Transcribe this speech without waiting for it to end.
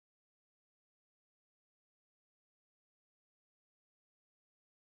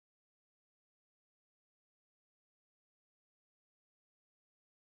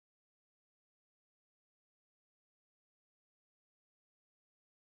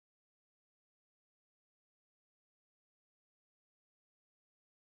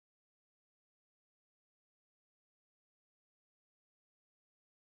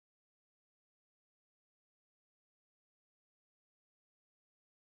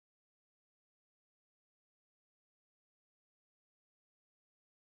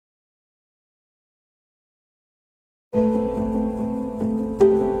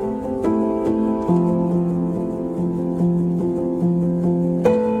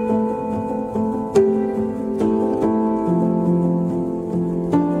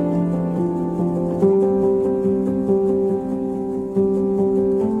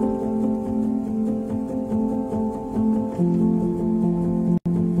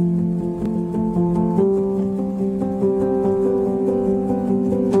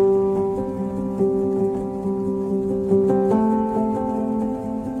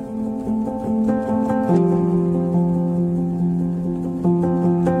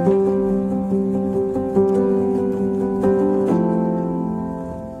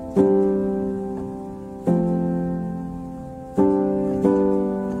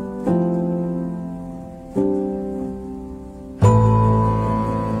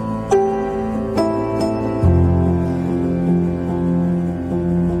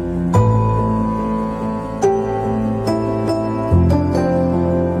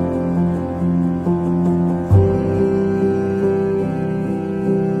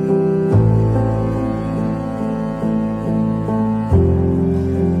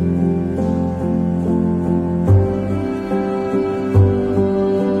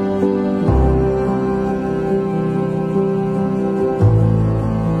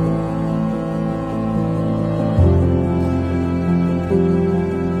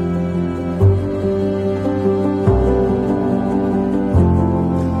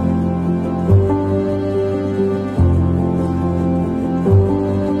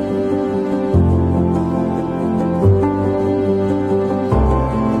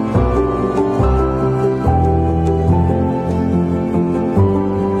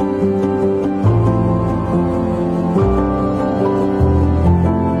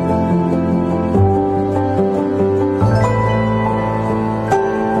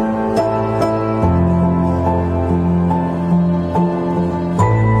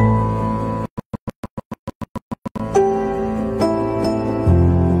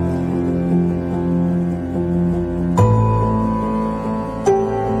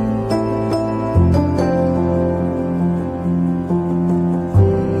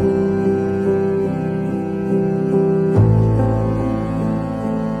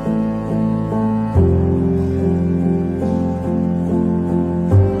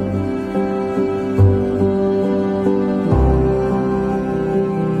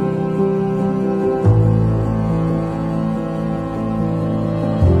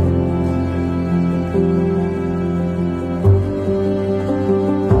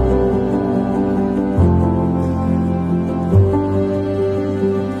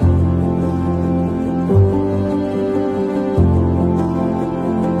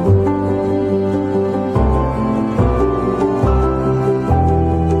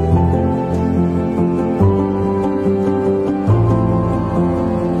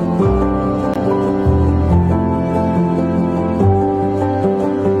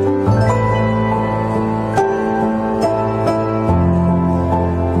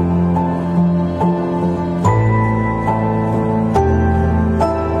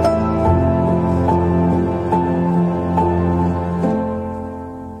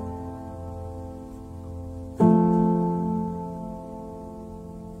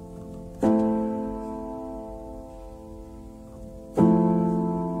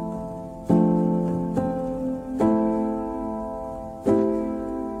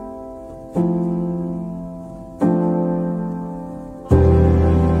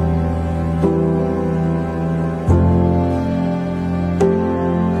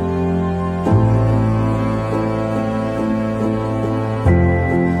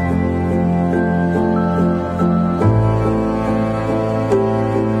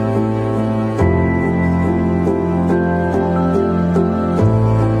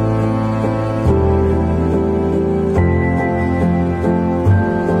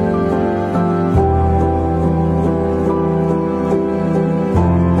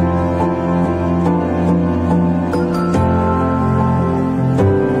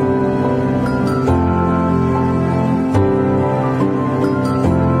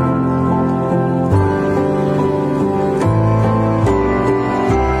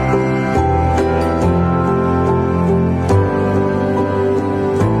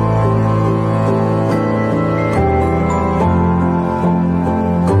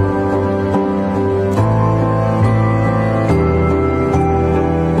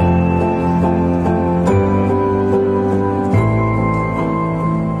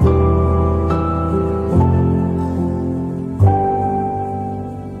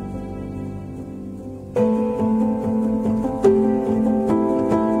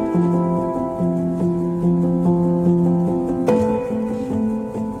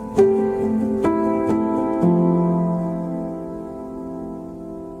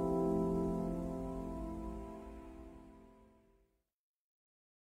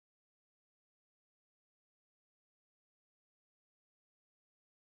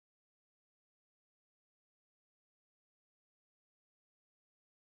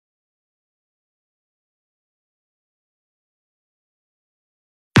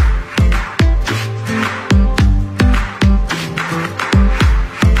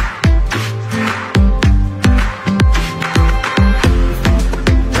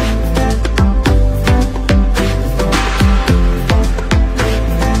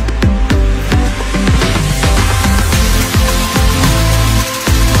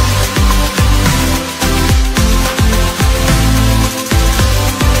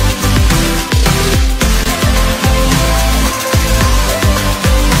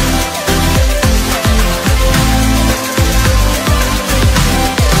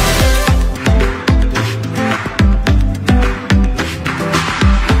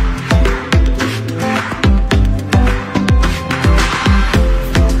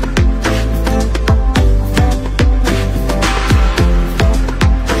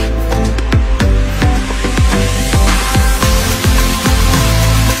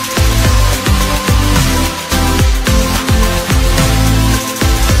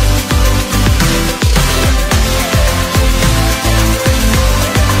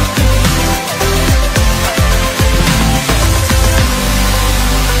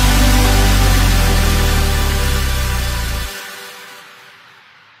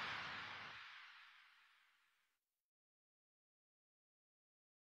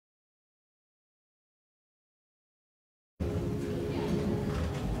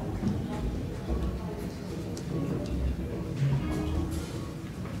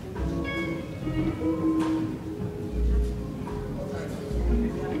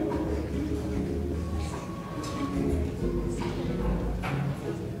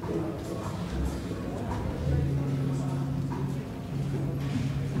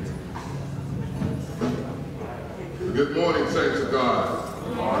Good morning, saints of God.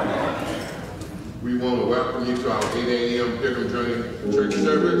 Good morning. We want to welcome you to our 8 a.m. Pilgrim Journey Church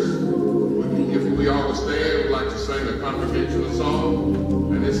service. If we all stand, we'd like to sing a congregational song,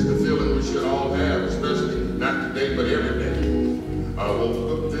 and this is the feeling we should all have, especially not today, but every day. I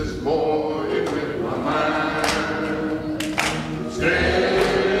woke up this morning with my mind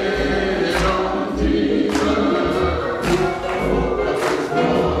standing on Jesus. I woke up this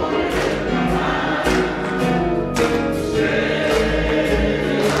morning with my mind standing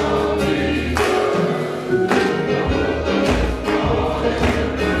on Jesus. I woke up this morning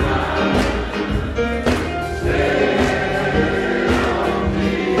with my mind standing on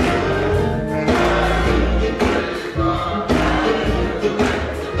Jesus. Praise God.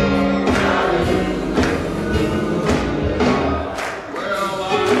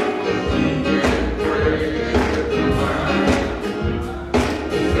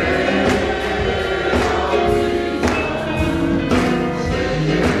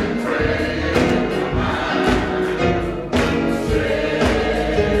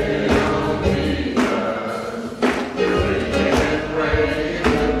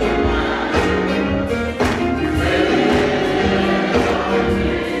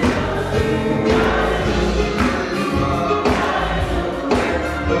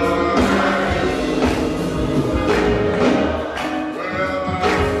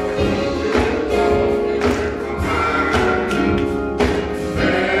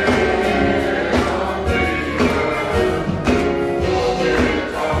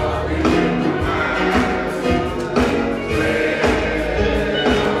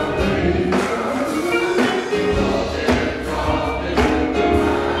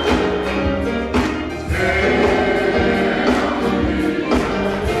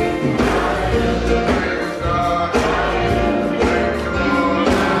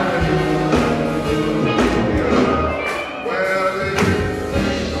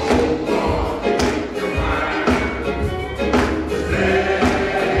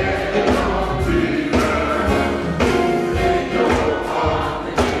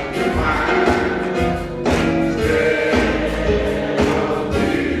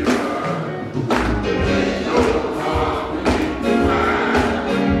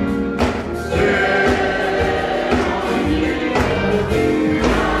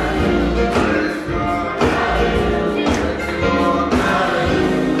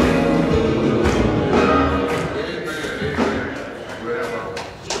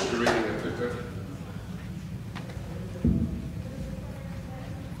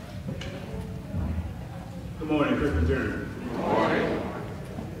 Good morning, Pilgrim Journey. Good morning.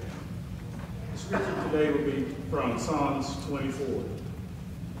 The scripture today will be from Psalms 24.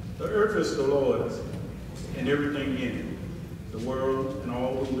 The earth is the Lord's, and everything in it, the world and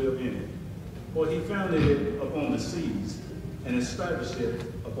all who live in it. For he founded it upon the seas, and established it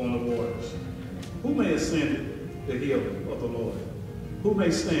upon the waters. Who may ascend the hill of the Lord? Who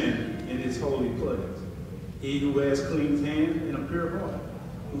may stand in his holy place? He who has clean hands and a pure heart,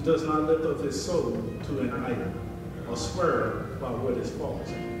 who does not lift up his soul to an idol, or swear by what is false.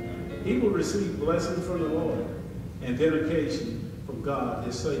 He will receive blessing from the Lord, and vindication from God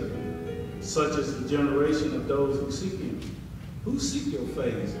his Savior. Such is the generation of those who seek him, who seek your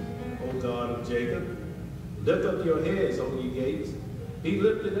face, O God of Jacob. Lift up your heads, O ye gates. Be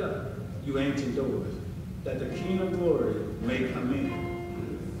lifted up, you ancient doors, that the King of glory may come in.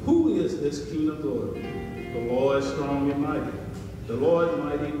 Who is this King of glory? The Lord strong and mighty, the Lord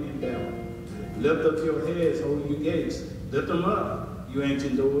mighty in battle. Lift up your heads, O you gates. Lift them up, you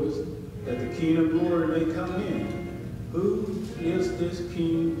ancient doors, that the King of glory may come in. Who is this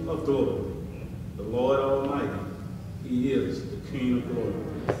King of glory? The Lord Almighty. He is the King of glory.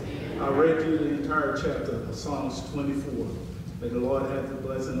 I read you the entire chapter of Psalms 24. May the Lord have the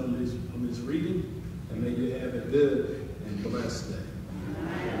blessing on this reading, and may you have a good and blessed day.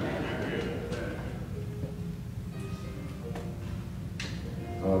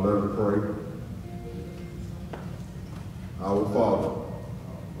 Let us pray. Our Father,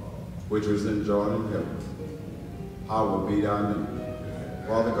 which is enjoyed in heaven, hallowed be thy name.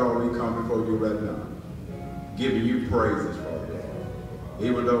 Father God, we come before you right now, giving you praises, Father God.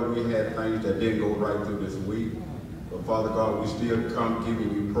 Even though we had things that didn't go right through this week, but Father God, we still come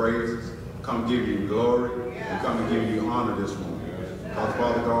giving you praises, come giving you glory, and come giving you honor this morning. Because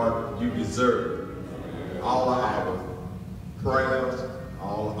Father God, you deserve it. All of our prayers,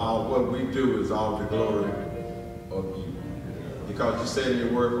 all what we do is all the glory of you. Because you said in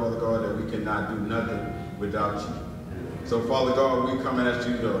your word, Father God, that we cannot do nothing without you. So Father God, we come and ask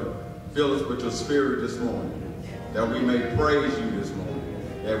you to fill us with your spirit this morning, that we may praise you this morning,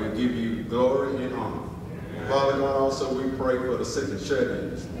 that we give you glory and honor. Father God, also we pray for the sick and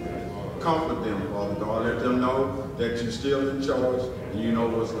shed-ins. Comfort them, Father God. Let them know that you're still in charge and you know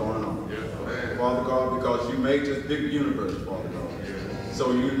what's going on. Father God, because you made this big universe, Father God.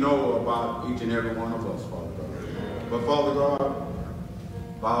 So you know about each and every one of us, Father God. But Father God,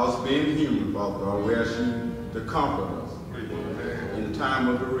 by us being human, Father God, we ask you to comfort us in the time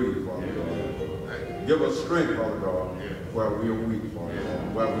of bereavement, Father God. Give us strength, Father God, where we are weak, Father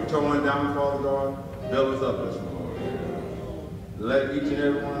God. Where we're torn down, Father God, build us up this morning. Let each and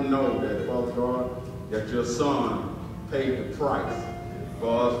every one know that, Father God, that your Son paid the price for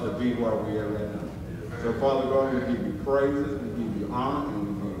us to be where we are right now. So, Father God, we give you praises, we give you honor, and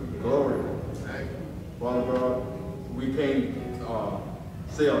we give you glory. Father God, we can't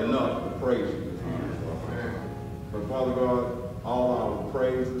say enough to praise you. But, Father God, all our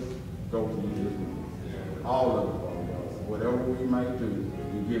praises go to you this morning. All of it, Father God. Whatever we might do,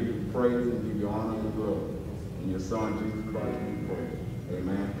 we give you praise and give you honor and glory. In your Son, Jesus Christ, we pray.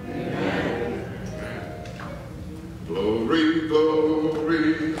 Amen. Amen. Glory,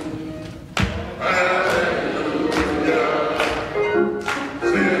 glory. Hallelujah.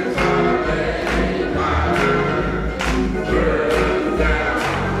 Since I laid my burden down.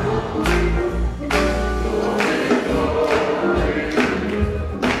 Glory, glory.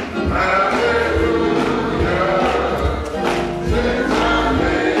 Hallelujah. Since I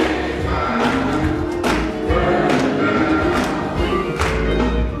laid my burden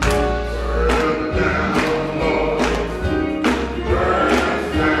down, Lord. Burden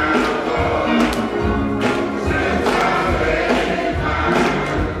down, Lord. Since I laid my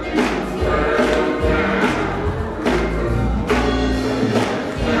burden down,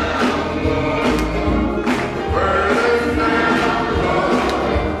 Lord. Burden down, Lord.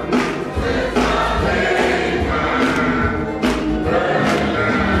 Since I laid my burden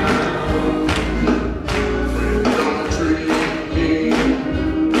down. Don't treat me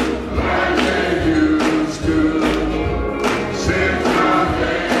like they used to. Since I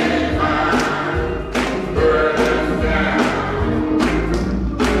laid my burden down.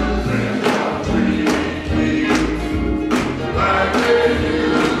 Don't treat me like they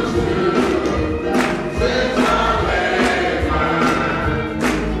used to. Since I laid my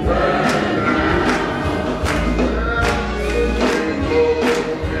burden down.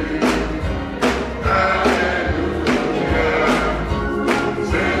 Glory, hallelujah.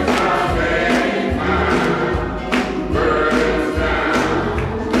 Since I laid my burden down.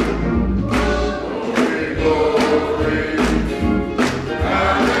 Glory, glory,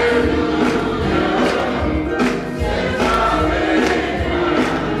 hallelujah. Since I laid my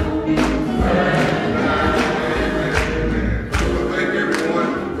burden down. Well, thank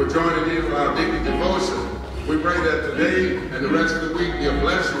everyone for joining in for our daily devotion. We pray that today and the rest of the week be a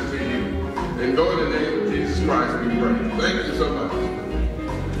blessing to you. And go in the name of Jesus Christ, we pray. Thank you so much.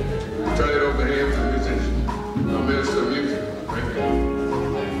 We turn it over to the hands of the musician, our minister of music. Thank you.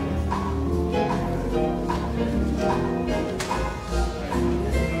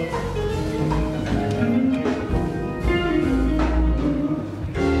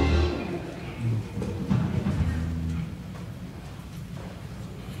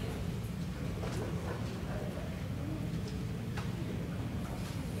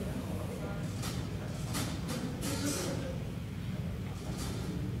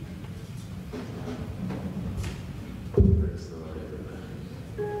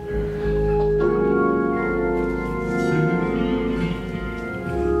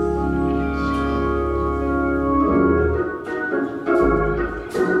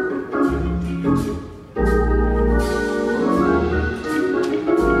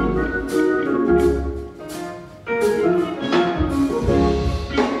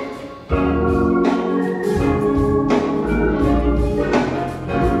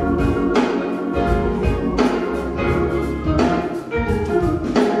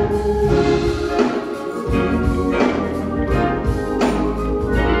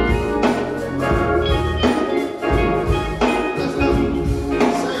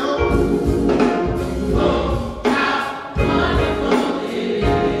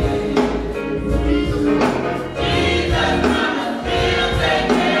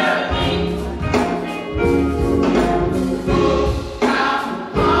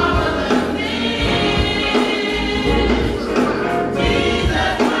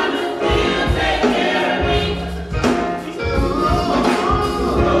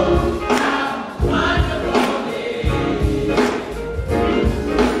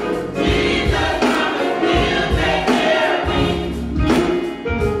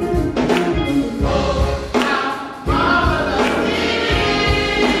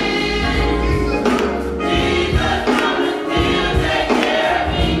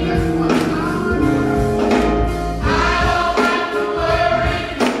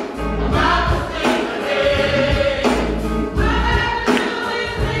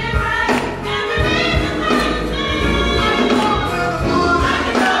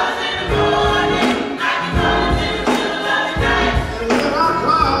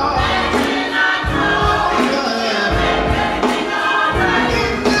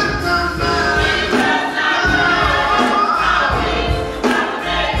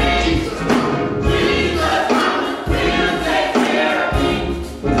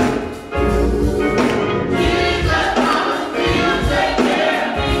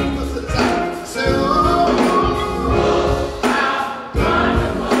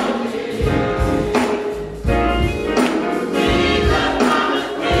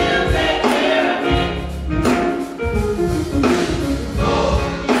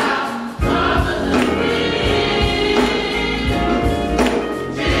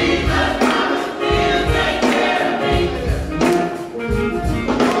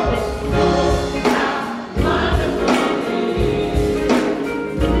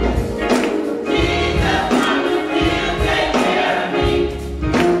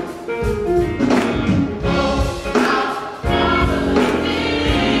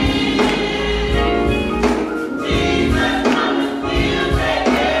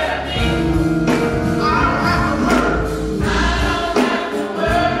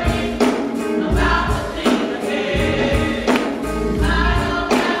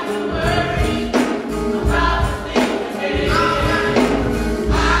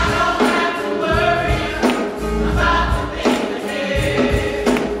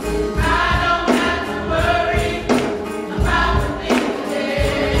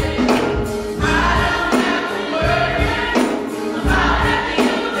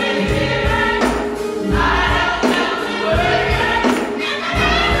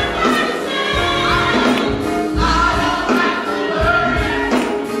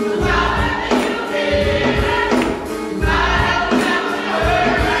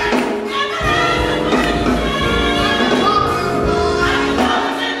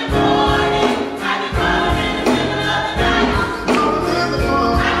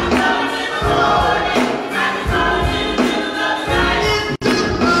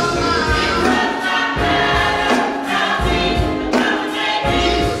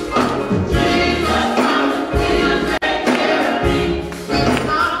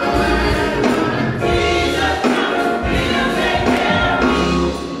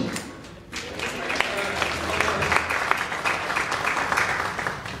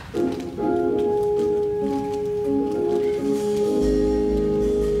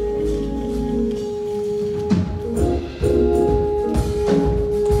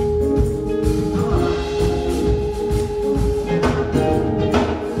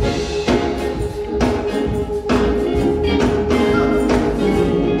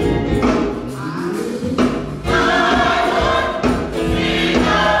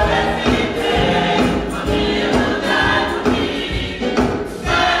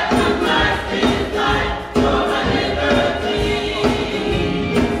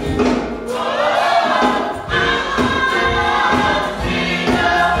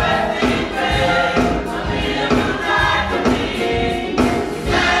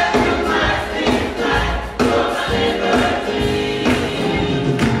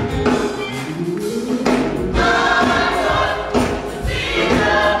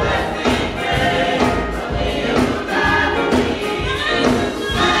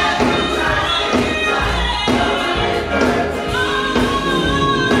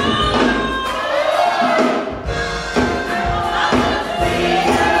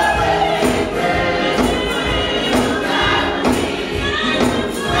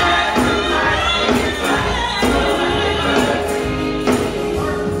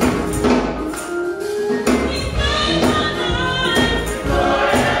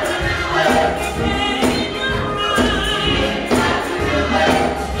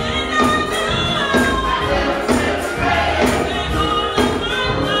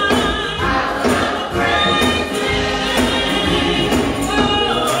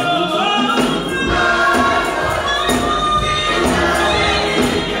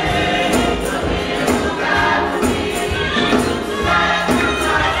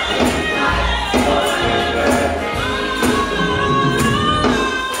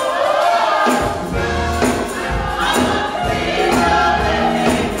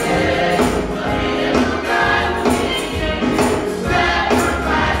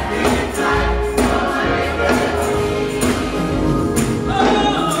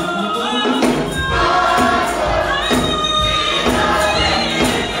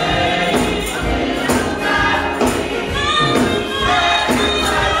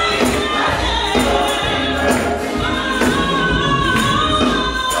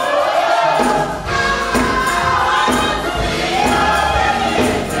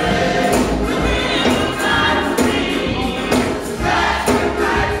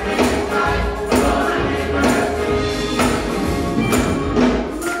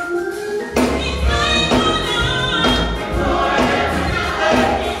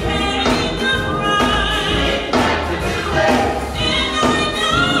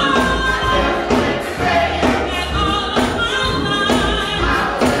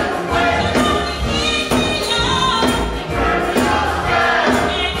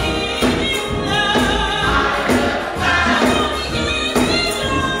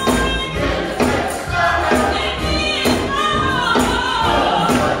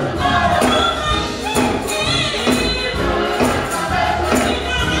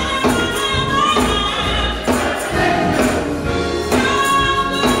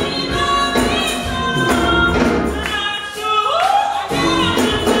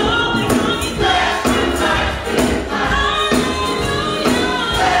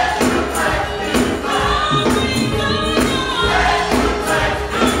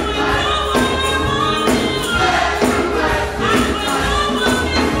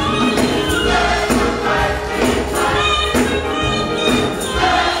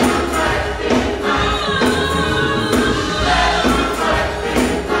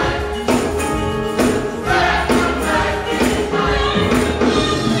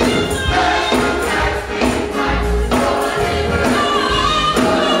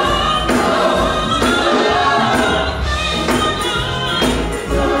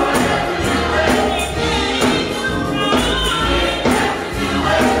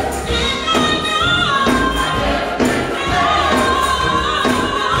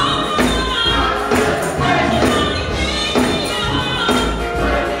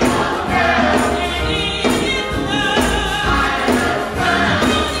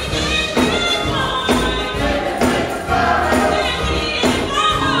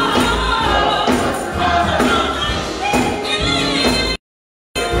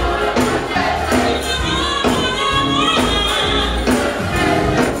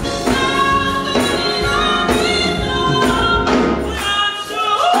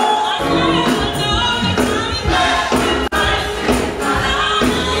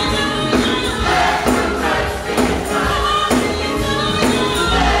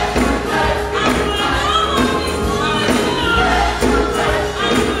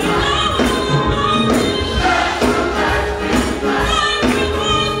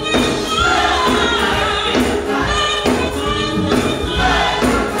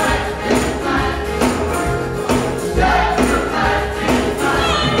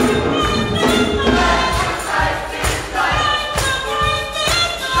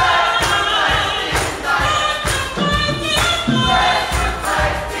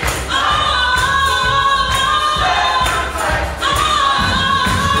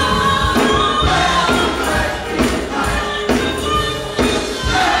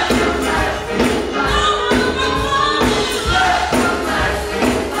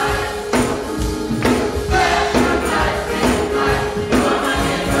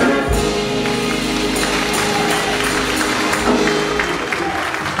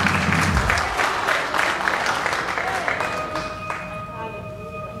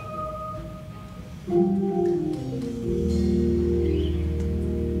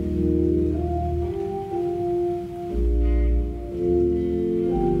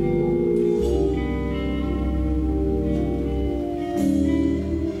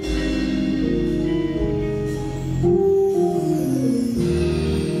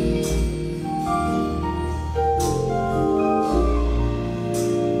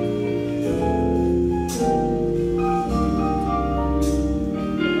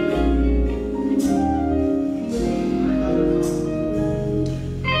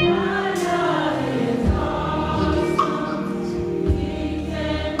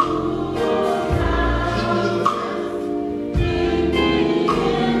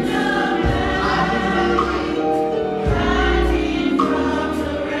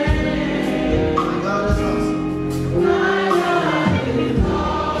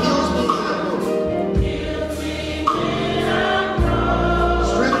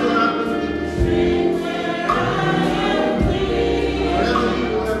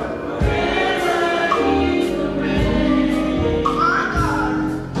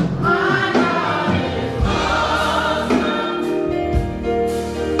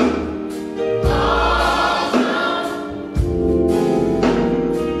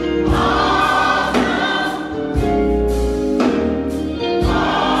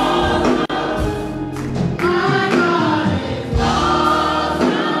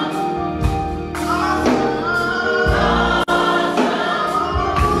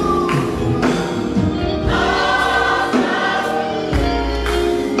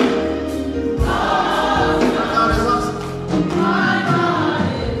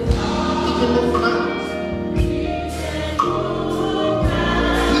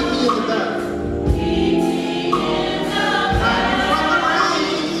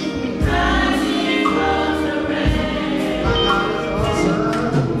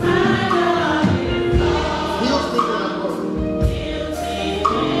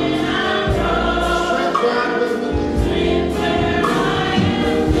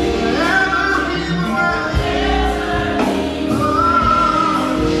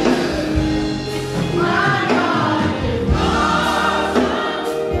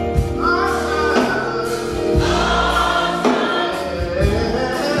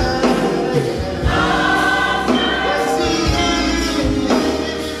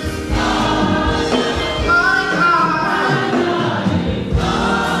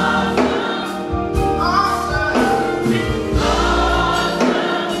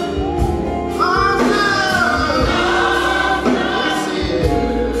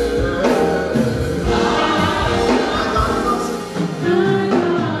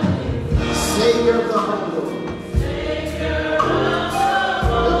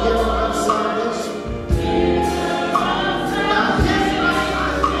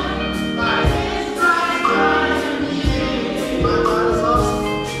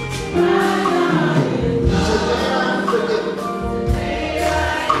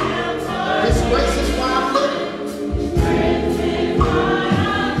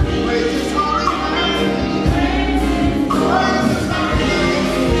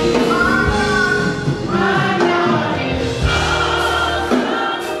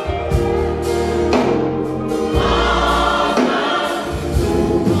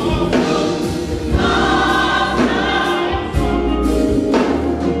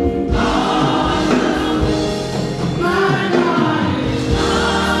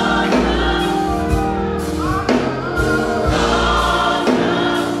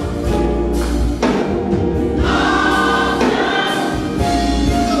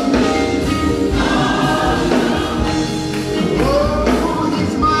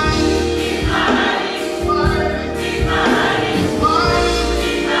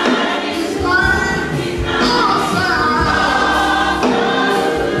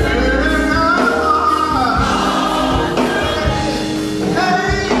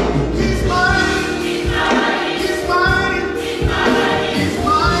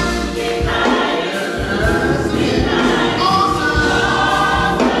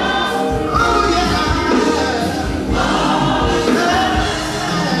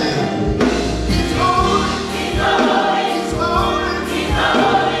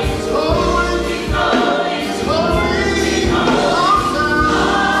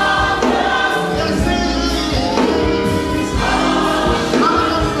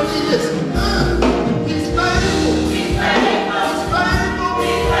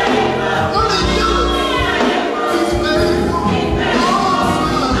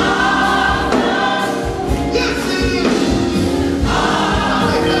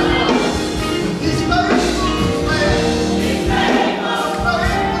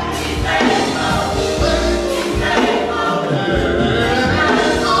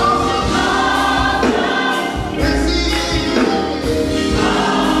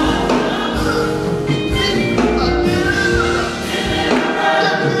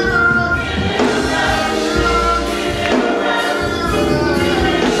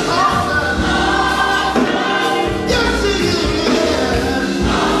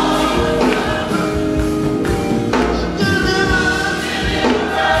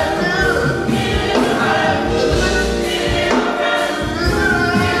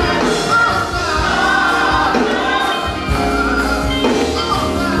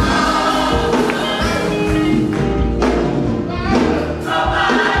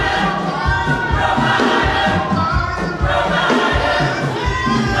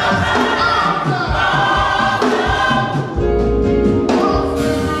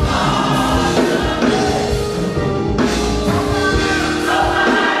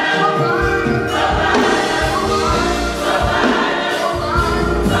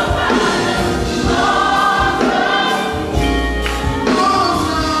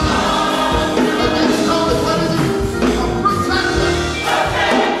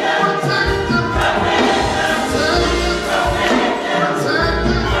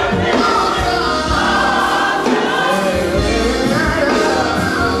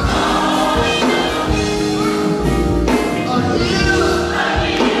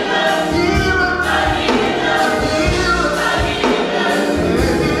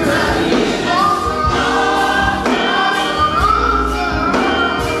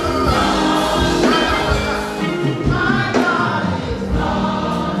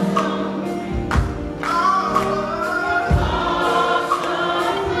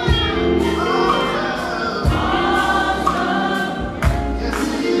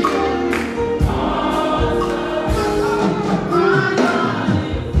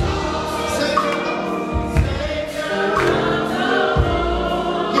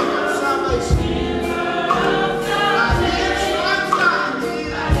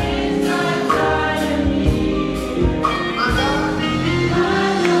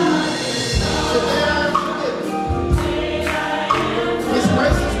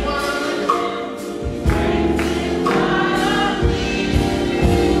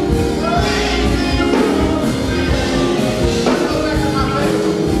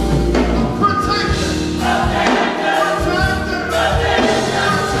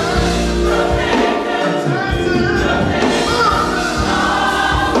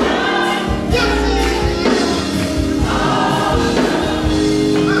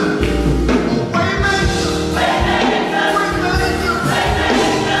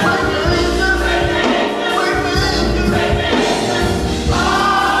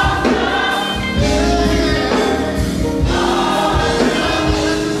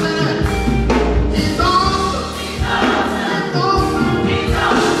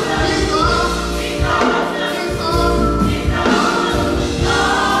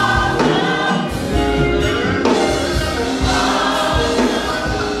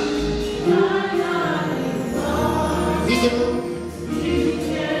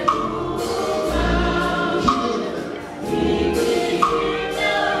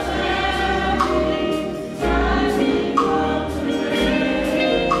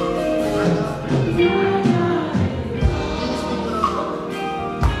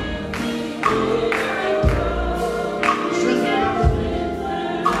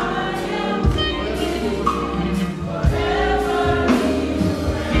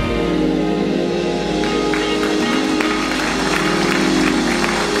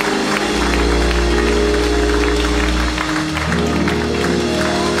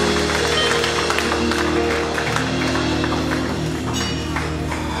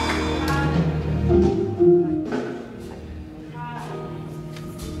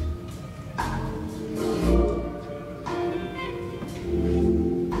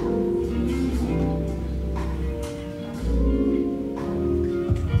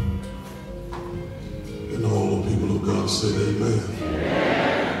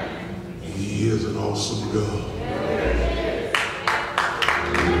 awesome God.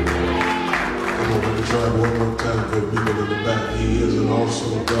 I'm going to try one more time for the people in the back. He is an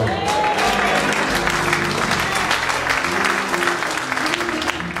awesome God.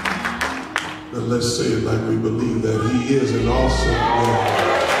 Now let's say it like we believe that he is an awesome God.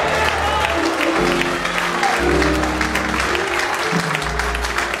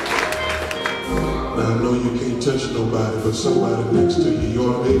 Now I know you can't touch nobody, but somebody next to you, you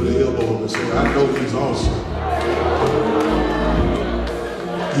ought to be able to elbow him and say, I know he's awesome.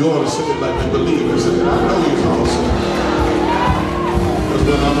 You ought to say it like you believe it. Say, I know he's awesome. Because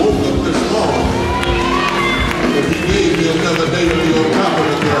when I woke up this morning, if he gave me another day to be on top of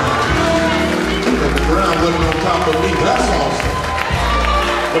the ground, and the ground wasn't on top of me, that's awesome.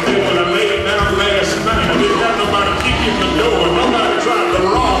 But then when I laid down last night, I didn't have nobody kicking the door, nobody tried to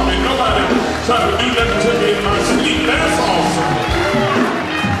rob me, nobody tried to do nothing to me in my sleep. That's awesome.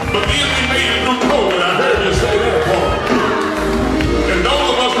 But then we made it through COVID. I heard you say that part. And those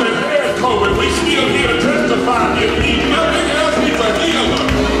of us that had COVID, we still here to testify. If he's nothing else, he's a healer.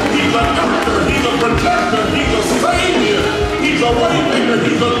 He's a doctor. He's a protector. He's a savior. He's a way maker.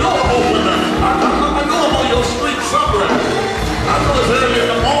 He's a door opener. I know I'm on your street somewhere. I know it's early in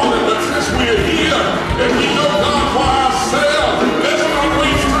the morning, but since we're here and we know God for ourselves, let's not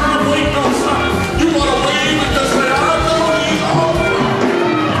waste time waiting on something. You want to wave and just say, I know he's awesome.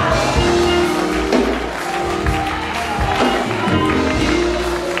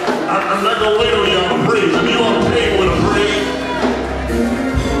 I'm not going to wait on y'all to praise him. You ought to pay with a praise.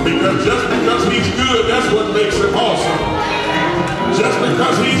 Because just because he's good, that's what makes him awesome. Just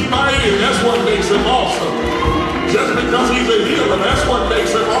because he's mighty, that's what makes him awesome. Just because he's a healer, that's what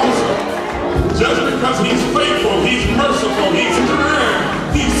makes him awesome. Just because he's faithful, he's merciful, he's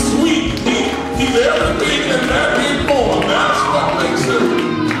kind, he's sweet, he's everything and that and more. That's what makes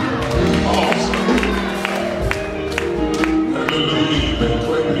him awesome. Hallelujah. You may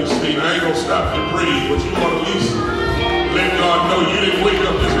claim your seat. I ain't gonna stop your praise, but you want to at least let God know you didn't wake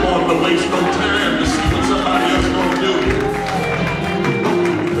up this morning to waste no time to see what somebody else gonna do.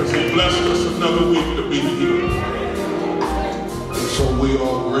 Because he blessed us another week to be here. So we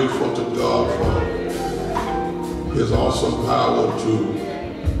are grateful to God for his awesome power to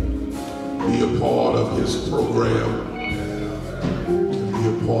be a part of his program, to be a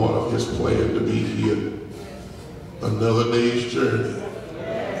part of his plan to be here. Another day's journey.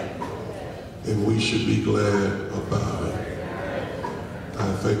 And we should be glad about it.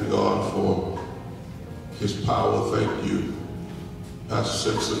 I thank God for his power. Thank you, Pastor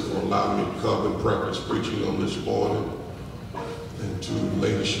Simpson, for allowing me to come and practice preaching on this morning. And to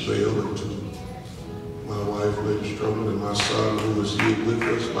Lady Chevelle, and to my wife, Lady Stroman, and my son who is here with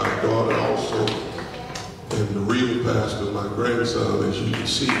us, my daughter also, and the real pastor, my grandson, as you can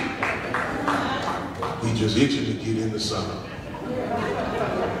see. He just itching to get into something.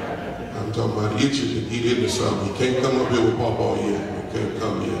 I'm talking about itching to get into something. He can't come up here with Papa yet. He can't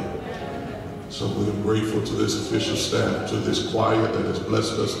come yet. So we're grateful to this official staff, to this choir that has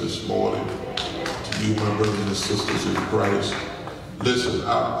blessed us this morning, to you, my brothers and sisters in Christ. Listen,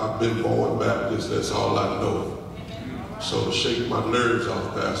 I've been born Baptist, that's all I know. So to shake my nerves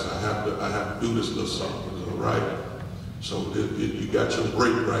off, Pastor, I have to do this little something, all right? So you got your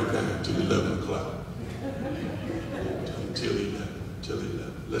break right now until 11 o'clock. Until 11.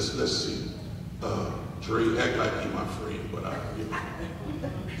 Let's see. Dre, act like he my friend, but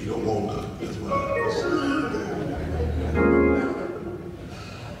he don't want none. That's why.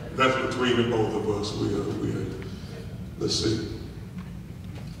 That's between the both of us. We are. Let's see.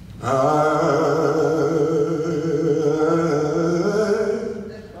 I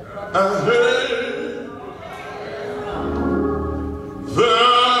heard the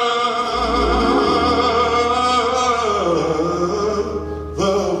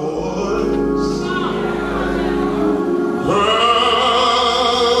voice of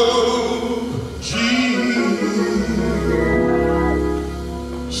Jesus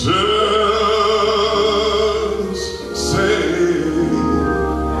say,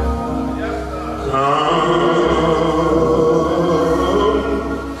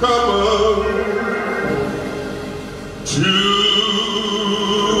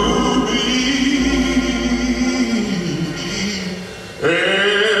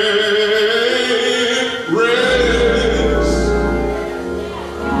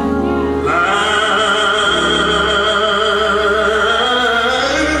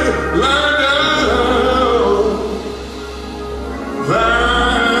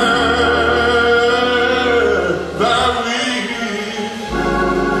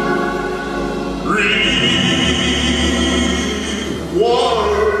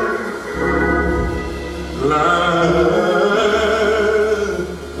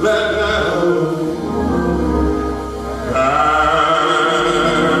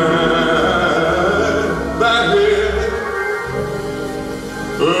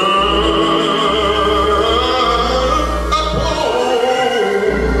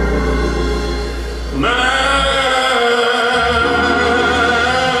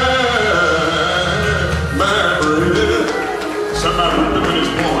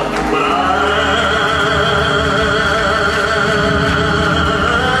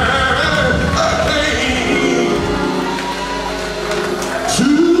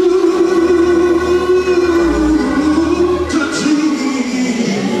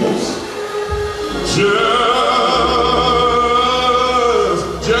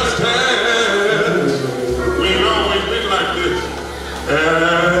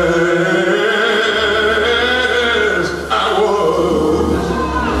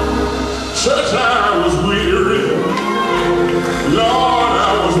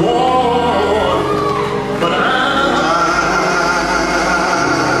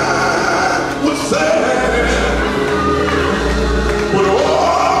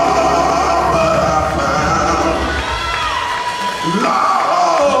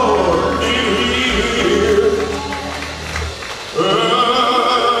 power in here.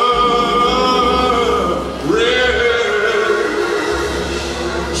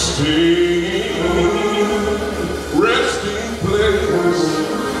 Resting place.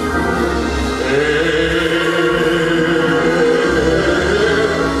 And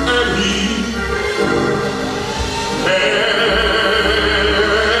he has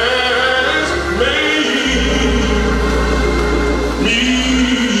made me.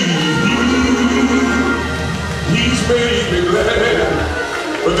 He's made me glad.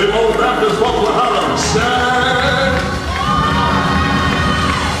 But the old Baptist folk will holler, shine.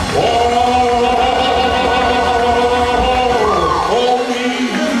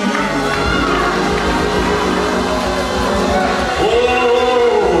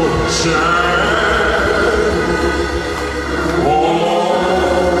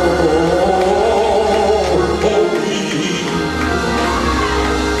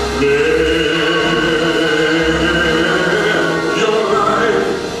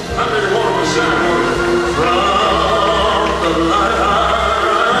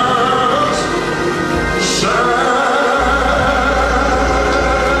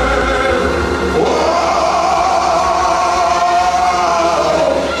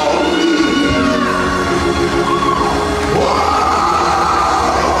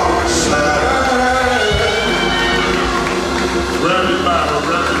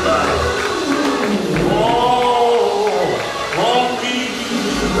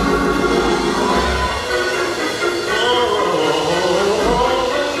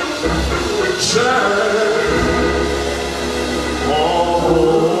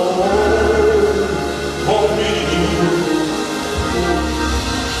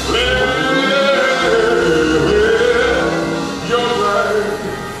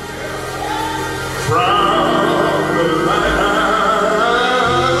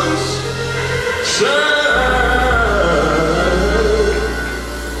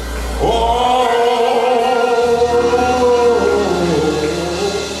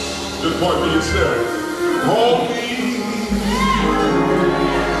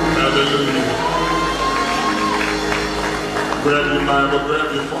 Grab your Bible,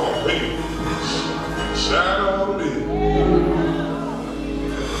 grab your phone, baby. Shine on me.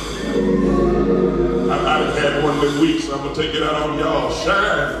 I've had one of them weeks, so I'm going to take it out on y'all.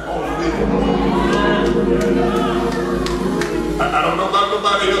 Shine on me. I don't know about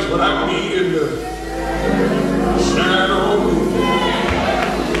nobody else, but I need it to shine on me.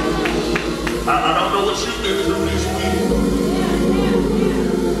 I don't know what you've been through this week,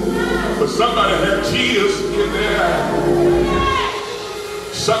 but somebody had tears in their eyes.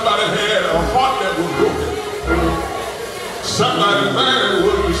 Somebody had a heart that was broken. Somebody's mind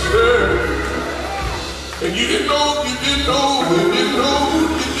was disturbed. And you didn't know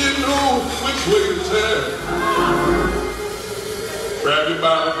which way to turn. Grab your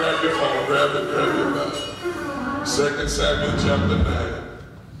Bible, grab your phone, grab your Bible. 2 Samuel chapter 9.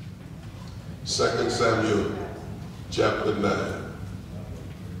 2 Samuel chapter 9.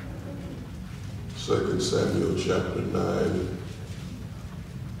 2 Samuel chapter 9.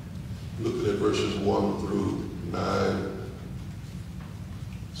 Looking at verses 1 through 9.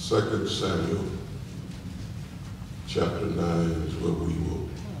 2 Samuel chapter 9 is where we will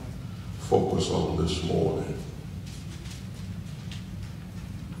focus on this morning.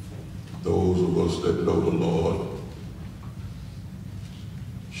 Those of us that know the Lord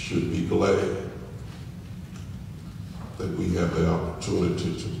should be glad that we have the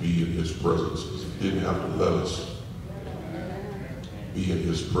opportunity to be in his presence. He didn't have to let us be in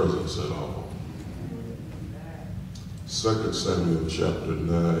his presence at all. 2 Samuel chapter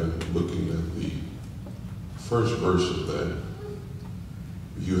 9, looking at the first verse of that.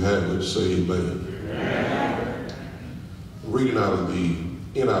 If you have it, say amen. Amen. Reading out of the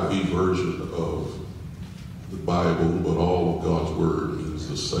NIV version of the Bible, but all of God's word means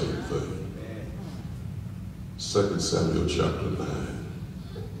the same thing. 2 Samuel chapter 9,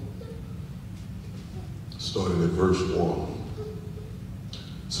 starting at verse 1.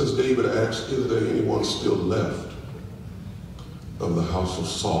 It says, David asked, is there anyone still left of the house of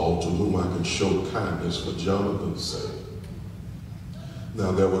Saul to whom I can show kindness for Jonathan's sake?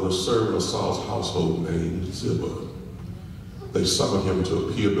 Now there was a servant of Saul's household named Ziba. They summoned him to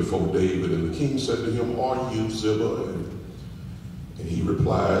appear before David, and the king said to him, are you Ziba? And he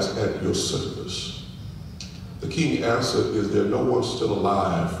replies, at your service. The king answered, is there no one still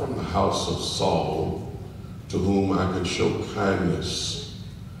alive from the house of Saul to whom I can show kindness?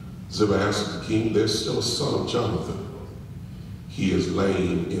 Ziba answered the king, there's still a son of Jonathan. He is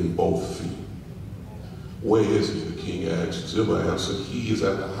lame in both feet. Where is he? The king asked. Ziba answered, he is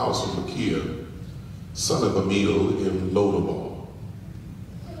at the house of Machir, son of Ammiel in Lodabar.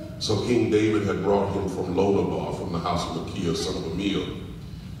 So King David had brought him from Lodabar, from the house of Machir, son of Ammiel.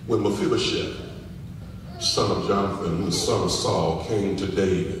 When Mephibosheth, son of Jonathan, the son of Saul, came to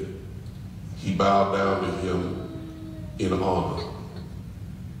David, he bowed down to him in honor.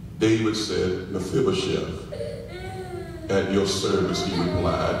 David said, Mephibosheth, at your service, he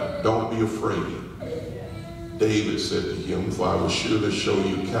replied. Don't be afraid. David said to him, for I will surely show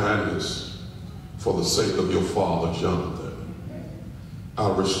you kindness for the sake of your father Jonathan.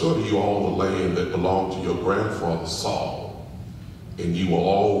 I'll restore to you all the land that belonged to your grandfather Saul, and you will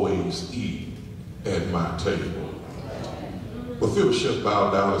always eat at my table. Mephibosheth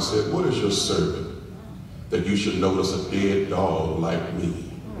bowed down and said, what is your servant that you should notice a dead dog like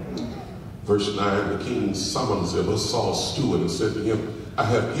me? Verse 9, the king summoned Ziba, Saul's steward, and said to him, I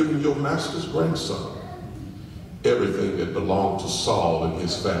have given your master's grandson everything that belonged to Saul and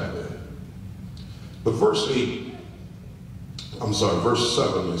his family. But verse 7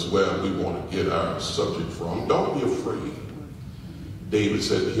 is where we want to get our subject from. Don't be afraid. David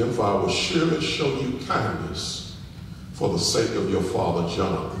said to him, for I will surely show you kindness for the sake of your father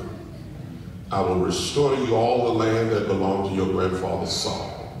Jonathan. I will restore to you all the land that belonged to your grandfather Saul.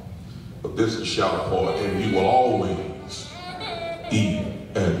 But this is the shout part, and you will always eat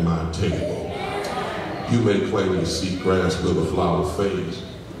at my table. You may plainly see grass with a flower fades,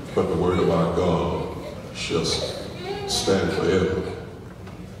 but the word of our God shall stand forever.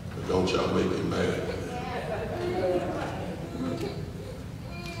 But don't y'all make him mad.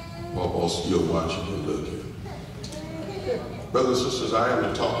 Papa's still watching and looking. Brothers and sisters, I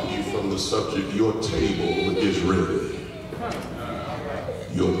am talking to you from the subject, your table is ready.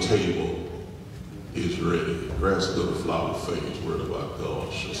 Your table is ready. Grass with a flower fades, word of our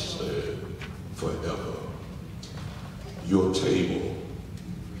God shall stand forever. Your table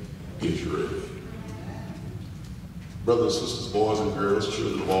is ready. Brothers and sisters, boys and girls,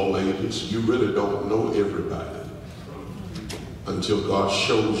 children of all ages, you really don't know everybody until God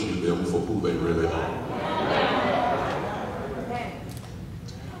shows you them for who they really are.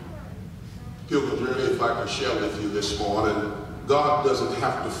 Pilgrim journey, if I can share with you this morning, God doesn't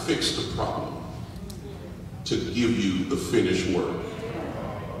have to fix the problem to give you the finished work.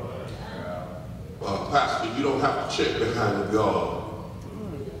 Pastor, you don't have to check behind God.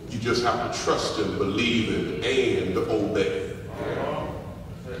 You just have to trust him, believe him, and obey.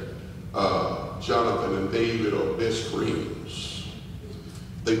 Jonathan and David are best friends.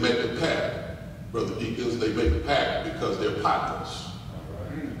 They make a pact, brother deacons, they make a pact because they're partners.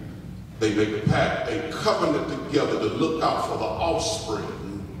 They make a pact, a covenant together to look out for the offspring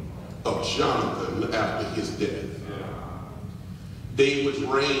of Jonathan after his death. David's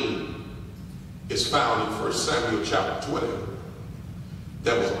reign is found in 1 Samuel chapter 20.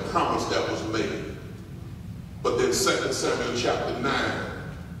 There was a promise that was made. But then 2 Samuel chapter 9,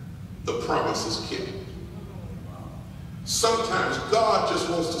 the promise is kept. Sometimes God just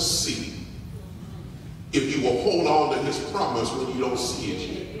wants to see if you will hold on to his promise when you don't see it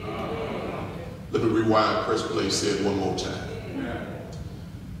yet. Let me rewind, press play, say it one more time.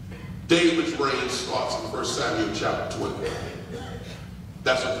 David's reign starts in 1 Samuel chapter 20.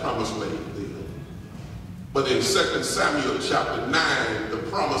 That's a promise made then. But in 2 Samuel chapter 9, the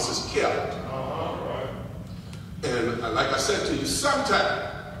promise is kept. And like I said to you, sometimes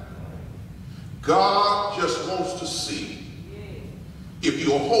God just wants to see if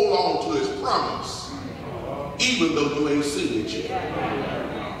you'll hold on to his promise, even though you ain't seen it yet.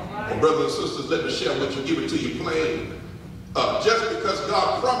 And brothers and sisters, let me share what you, give it to you plain. Just because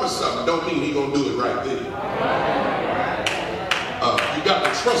God promised something don't mean he's going to do it right there. You got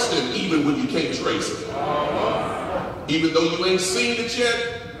to trust him even when you can't trace it. Even though you ain't seen it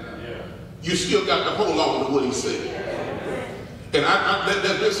yet, you still got to hold on to what he said. And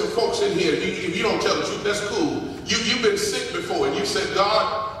there's some folks in here, if you don't tell the truth, that's cool. You've been sick before and you said,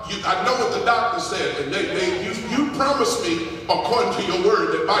 God, I know what the doctor said, and you promised me according to your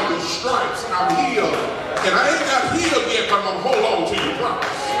word that by your stripes I'm healed. And I ain't got healed yet, but I'm going to hold on to your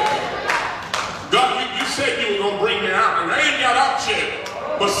promise. God, you said you were going to bring me out, and I ain't got out yet.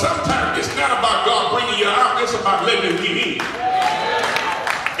 But sometimes it's not about God bringing you out, it's about letting him get in.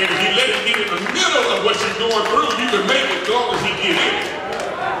 And if you let him get in the middle of what you're going through, you can make it as long as he get in.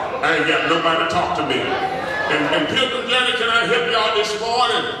 I ain't got nobody to talk to me. And Pilgrim Journey, can I help y'all this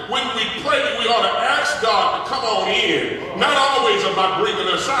morning? When we pray, we ought to ask God to come on in. Not always about bringing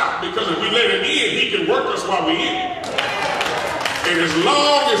us out, because if we let him in, he can work us while we're in it. And as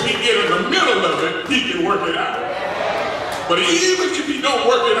long as he get in the middle of it, he can work it out. But even if he don't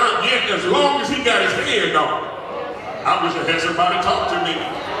work it out yet, as long as he got his hand on it, I wish I had somebody talk to me.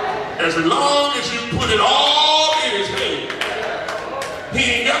 As long as you put it all in his hand, he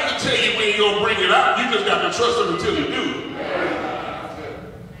ain't got to tell you when he's going to bring it out. You just got to trust him until you do it.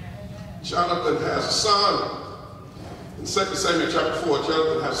 Jonathan has a son. In 2 Samuel chapter 4,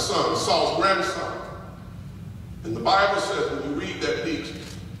 Jonathan has a son, Saul's grandson. And the Bible says, when you read that deep,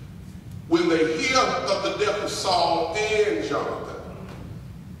 when they hear of the death of Saul and Jonathan,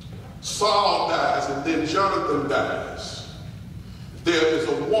 Saul dies and then Jonathan dies. There is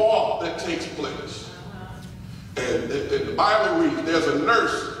a war that takes place. And the Bible reads, there's a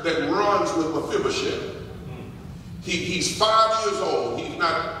nurse that runs with Mephibosheth. He's 5 years old. He's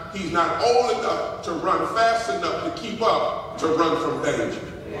not old enough to run fast enough to keep up to run from danger.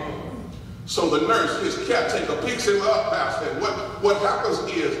 So the nurse, his caretaker, picks him up, Pastor. And what happens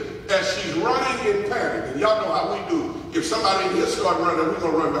is, as she's running in panic, and y'all know how we do. If somebody in here start running, we're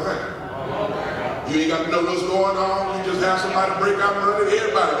going to run behind. You ain't got to know what's going on. You just have somebody break out running,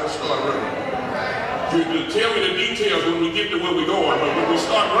 everybody going to start running. You tell me the details when we get to where we're going, but when we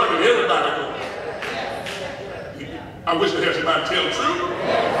start running, everybody going. I wish I had somebody tell the truth.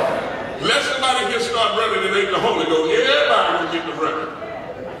 Let somebody here start running and ain't the Holy Ghost. Everybody will get to running.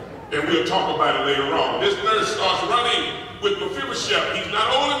 And we'll talk about it later on. This nurse starts running with Mephibosheth. He's not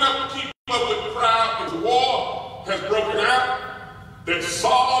old enough to keep up with the crowd. The war has broken out. That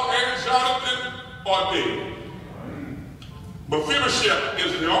Saul and Jonathan are dead. Mephibosheth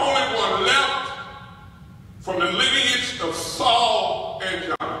is the only one left from the lineage of Saul and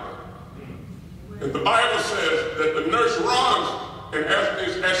Jonathan. And the Bible says that the nurse runs, and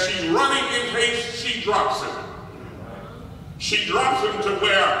as she's running in haste, she drops him. She drops him to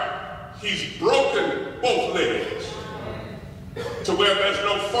where he's broken both legs, to where there's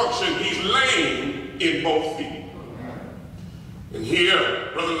no function. He's lame in both feet. And here,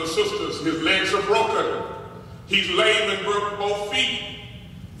 brothers and sisters, his legs are broken. He's lame in both feet.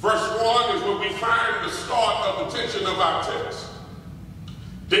 Verse 1 is where we find the start of the tension of our text.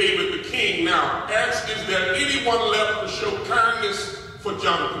 David the king now asks, is there anyone left to show kindness for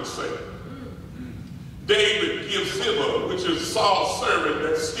Jonathan's sake? David gives Ziba, which is Saul's servant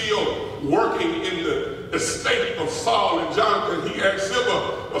that's still working in the estate of Saul and Jonathan. He asks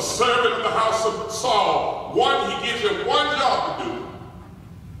Ziba, a servant of the house of Saul, he gives him one job to do.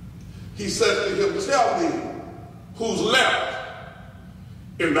 He says to him, tell me who's left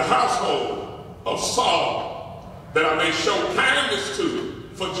in the household of Saul that I may show kindness to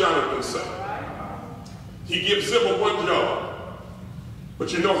for Jonathan's sake. He gives Ziba one job.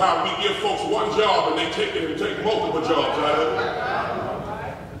 But you know how we give folks one job and they take it and take multiple jobs out of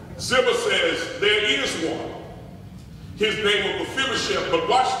it? Ziba says, there is one. His name was Mephibosheth, but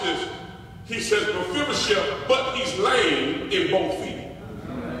watch this. He says Mephibosheth, but he's lame in both feet.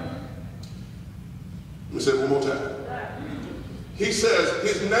 Let me say it one more time. He says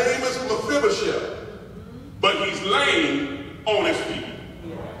his name is Mephibosheth, but he's lame on his feet.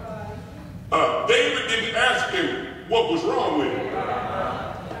 David didn't ask him what was wrong with him.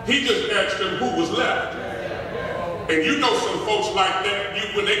 He just asked him who was left. And you know some folks like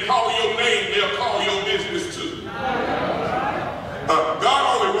that, when they call your name, they'll call your business too. God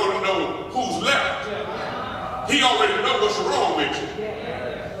only wants to know who's left. He already knows what's wrong with you.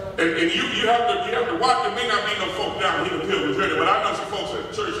 And you have to watch. There may not be no folk down here in the Pilgrim Journey, but I know some folks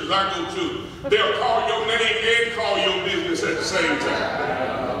at churches I go to, they'll call your name and call your business at the same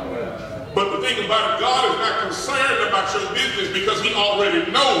time. But the thing about it, God is not concerned about your business because he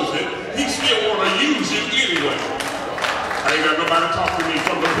already knows it. He still want to use you anyway. I ain't got nobody talk to me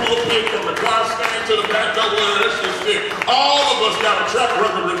from the pulpit, from the choir stand to the back door where the rest is fit. All of us got a track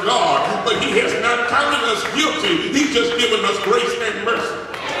record with God, but he has not counted us guilty. He's just given us grace and mercy.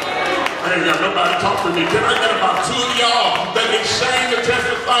 I ain't got nobody talk to me. Can I get about 2 of y'all that ain't ashamed to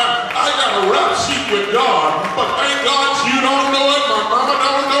testify? I got a rap sheet with God, but thank God you don't know it, my mama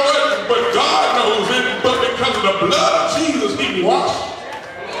don't know it, but God knows it. But because of the blood of Jesus, he washed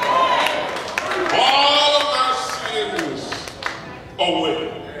all of my sins away.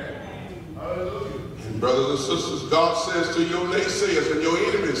 And brothers and sisters, God says to your naysayers and your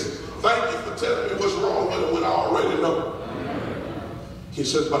enemies, thank you for telling me what's wrong with it when I already know. He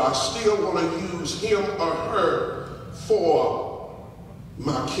says, but I still want to use him or her for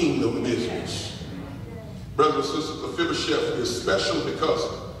my kingdom business. Brothers and sisters, Mephibosheth is special because,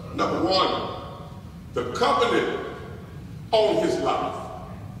 number one, the covenant on his life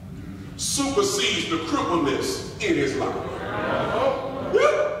supersedes the crippleness in his life.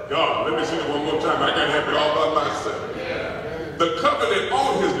 God, let me say it one more time. I got to have it all by myself. The covenant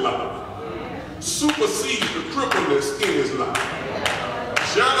on his life supersedes the crippleness in his life.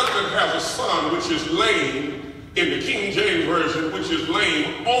 Jonathan has a son which is lame in the King James Version, which is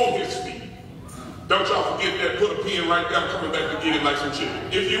lame on his feet. Don't y'all forget that. Put a pin right there. I'm coming back to get it like some chicken.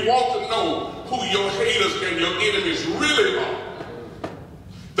 If you want to know who your haters and your enemies really are,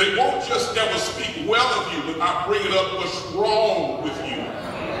 they won't just ever speak well of you without bringing up what's wrong with you.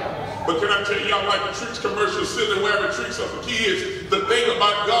 But can I tell y'all, like the tricks commercial, sitting wearing tricks are for kids, the thing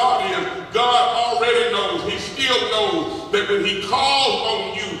about God is God already knows, he still knows that when he calls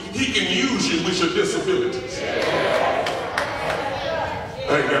on you, he can use you with your disabilities.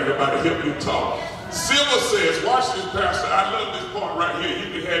 I ain't got nobody to help you talk. Silver says, watch this, Pastor, I love this part right here.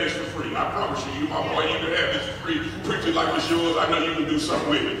 You can have this for free. I promise you, my boy, you can have this for free. Preach it like it's yours. I know you can do something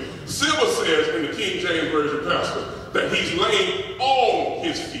with it. Silver says in the King James Version, Pastor, that he's laying on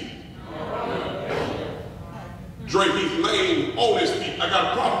his feet. Dre, he's laying on his feet. I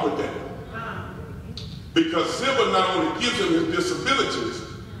got a problem with that. Because Silver not only gives him his disabilities,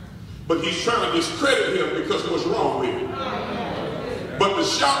 but he's trying to discredit him because of what's wrong with him. But the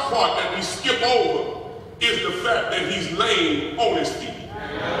shock part that we skip over is the fact that he's laying on his feet.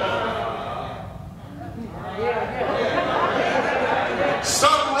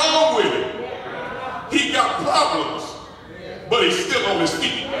 Something wrong with him. He got problems, but he's still on his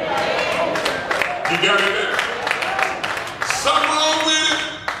feet. You got it there? Something wrong with him.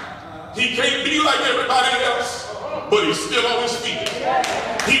 He can't be like everybody else, but he's still on his feet.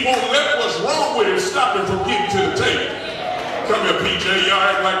 He won't let what's wrong with him stop him from getting to the table. Come here, PJ. Y'all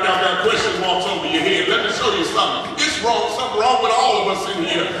act like y'all got question marks over your head. Let me show you something. It's wrong, something wrong with all of us in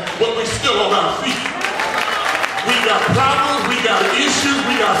here, but we're still on our feet. We got problems, we got issues,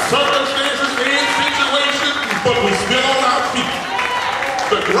 we got circumstances and situations, but we're still on our feet.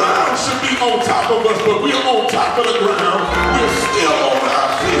 The ground should be on top of us, but we're on top of the ground. We're still on our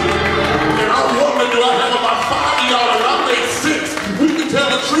feet. And I'm wondering, do I have about 5 of y'all and I made 6? We can tell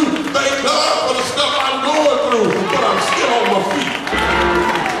the truth. Thank God for the stuff I'm going through, but I'm still on my feet.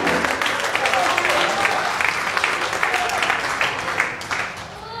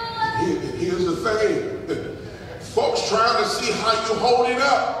 And here's the thing. Folks trying to see how you holding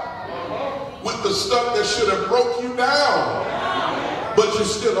up with the stuff that should have broke you down, but you're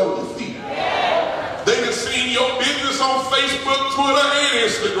still on your feet. They have seen your business on Facebook, Twitter, and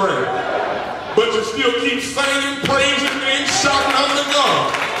Instagram, but you still keep singing, praising, and shouting under God.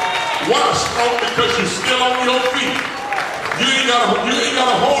 Why, Strong? Because you're still on your feet. You ain't got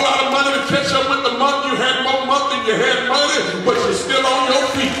a whole lot of money to catch up with the month. You had more month than you had money, but you're still on your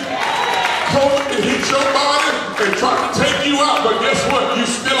feet. COVID can hit your body and try to take you out, but guess what? You're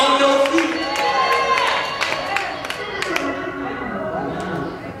still on your feet.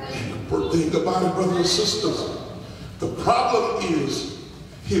 And the thing about it, brothers and sisters, the problem is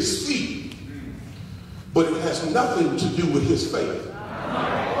his feet, but it has nothing to do with his faith.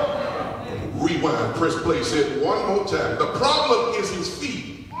 Rewind, press play, say it one more time. The problem is his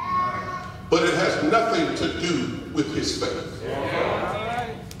feet, but it has nothing to do with his faith.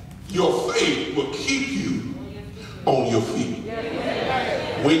 Your faith will keep you on your feet.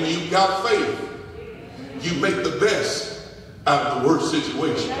 When you got faith, you make the best out of the worst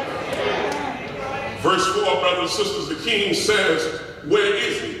situation. Verse 4, brothers and sisters, the king says, where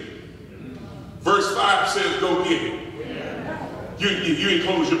is he? Verse 5 says, go get him. You ain't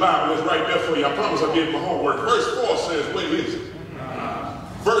close your Bible, it's right there for you. I promise I did my homework. Verse 4 says, where is he?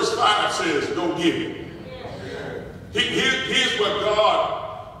 Verse 5 says, go get him. Here's what God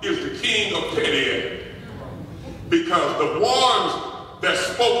is the king of petty, because the ones that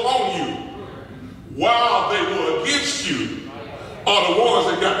spoke on you while they were against you are the ones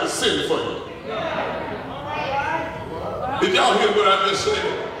that got to sin for you. Did y'all hear what I just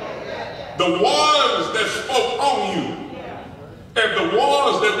said? The ones that spoke on you and the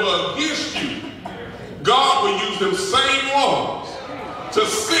ones that were against you, God will use them same ones to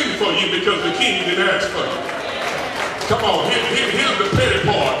sin for you because the king didn't ask for you. Come on, here's the petty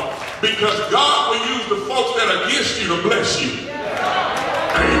part. Because God will use the folks that are against you to bless you.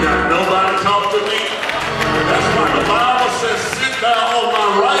 I ain't got nobody talk to me. That's why the Bible says, sit down on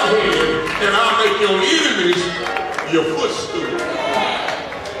my right hand and I'll make your enemies your footstool.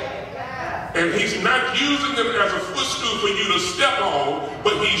 And he's not using them as a footstool for you to step on,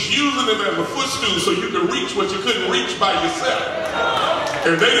 but he's using them as a footstool so you can reach what you couldn't reach by yourself.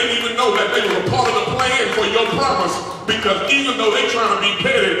 And they didn't even know that they were a part of the plan for your promise, because even though they're trying to be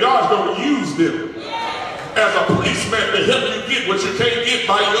petty, God's going to use them as a policeman to help you get what you can't get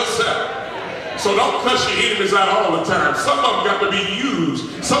by yourself. So don't cuss your enemies out all the time. Some of them got to be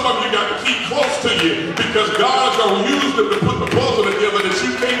used. Some of you got to keep close to you, because God's going to use them to put the puzzle together that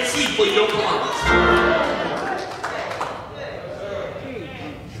you can't see for your promise.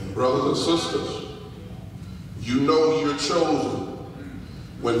 sisters, you know you're chosen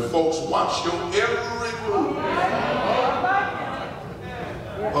when folks watch your every move.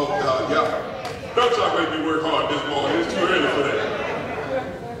 Oh God, yeah. Don't y'all make me work hard this morning. It's too early for that.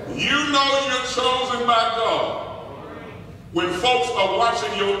 You know you're chosen by God when folks are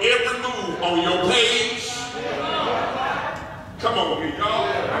watching your every move on your page. Come on here, y'all.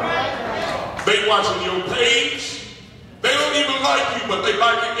 They watching your page. They don't even like you, but they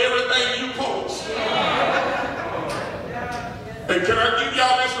like everything you post. And can I give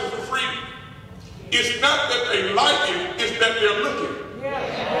y'all this one for free? It's not that they like it, it's that they're looking.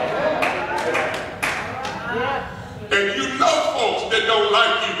 And you know folks that don't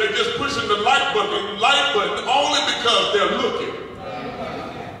like you, they're just pushing the like button only because they're looking.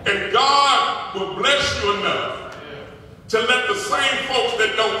 And God will bless you enough to let the same folks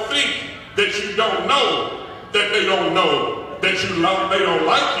that don't think that you don't know, that they don't know that they don't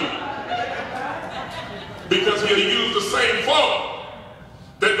like you. Because he'll use the same folk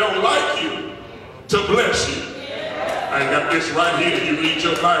that don't like you to bless you. I got this right here. You read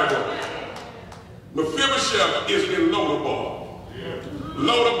your Bible. Mephibosheth is in Lodabar.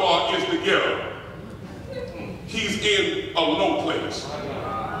 Lodabar is the ghetto. He's in a low place.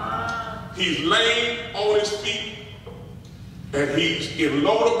 He's laying on his feet, and he's in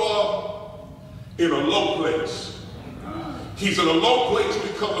Lodabar in a low place. He's in a low place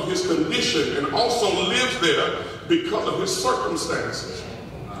because of his condition and also lives there because of his circumstances.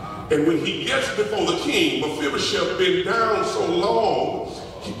 And when he gets before the king, Mephibosheth been down so long,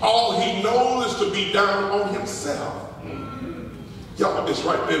 all he knows is to be down on himself. Y'all, it's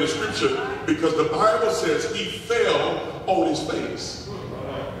right there in the scripture because the Bible says he fell on his face.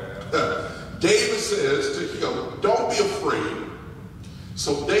 David says to him, don't be afraid.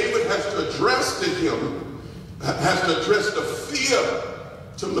 So David has to address to him, has to address the fear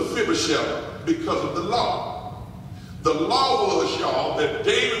to Mephibosheth because of the law. The law was, y'all, that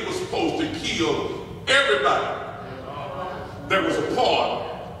David was supposed to kill everybody that was a part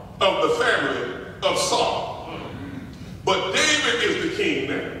of the family of Saul. But David is the king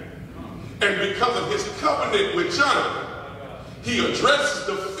now. And because of his covenant with Jonathan, he addresses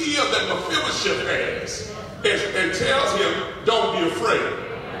the fear that Mephibosheth has and tells him, don't be afraid.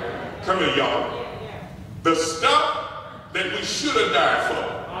 Come here, y'all. The stuff that we should have died for,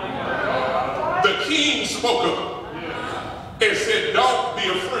 the king spoke up and said, don't be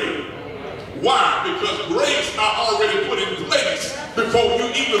afraid. Why? Because grace I already put in place before you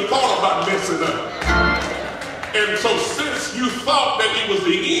even thought about messing up. And so since you thought that it was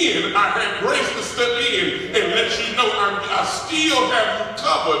the end, I had grace to step in and let you know I still have you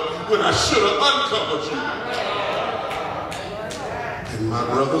covered when I should have uncovered you. And my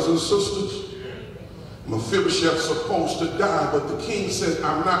brothers and sisters, Mephibosheth's supposed to die, but the king says,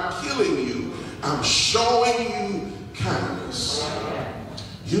 I'm not killing you. I'm showing you kindness.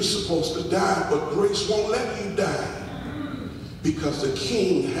 You're supposed to die, but grace won't let you die because the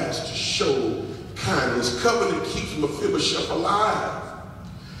king has to show kindness. Covenant keeps Mephibosheth alive.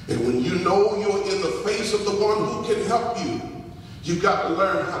 And when you know you're in the face of the one who can help you, you've got to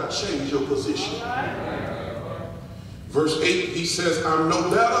learn how to change your position. Verse 8, he says, I'm no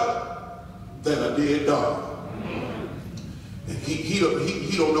better than a dead dog. And he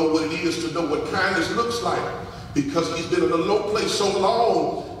don't know what it is to know what kindness looks like because he's been in a low place so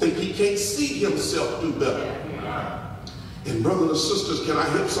long that he can't see himself do better. And brothers and sisters, can I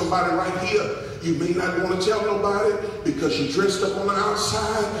help somebody right here? You may not want to tell nobody because you're dressed up on the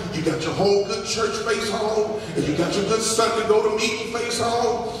outside. You got your whole good church face on, and you got your good Sunday go to meeting face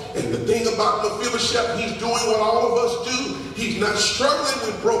on. And the thing about Mephibosheth, he's doing what all of us do. He's not struggling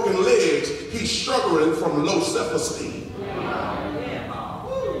with broken legs. He's struggling from low self-esteem.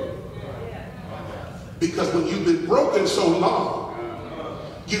 Because when you've been broken so long,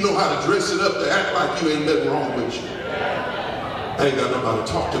 you know how to dress it up to act like you ain't nothing wrong with you. I ain't got nobody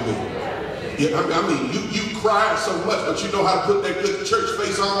to talk to me. Yeah, I mean, you cry so much, but you know how to put that good church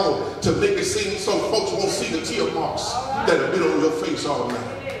face on to make it seem so folks won't see the tear marks that have been on your face all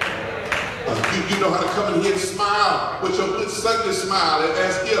night. You know how to come in here and smile with your good Sunday smile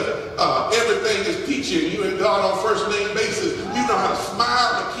as if everything is peachy and you and God on first name basis. You know how to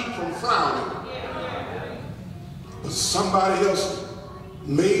smile and keep from frowning. But somebody else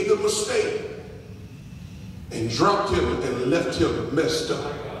made the mistake and dropped him and left him messed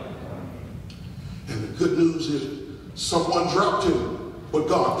up. And the good news is someone dropped him, but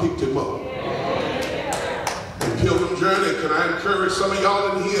God picked him up. And Pilgrim Journey, can I encourage some of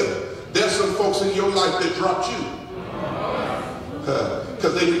y'all in here? There's some folks in your life that dropped you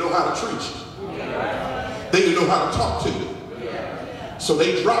because they didn't know how to treat you. They didn't know how to talk to you. So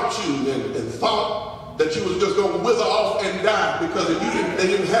they dropped you and thought that you was just going to wither off and die, because if they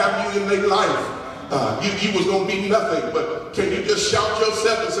didn't have you in their life, you was going to be nothing. But can you just shout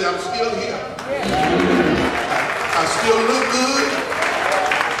yourself and say, I'm still here. I still look good.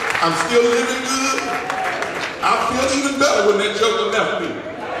 I'm still living good. I feel even better when that joker left me,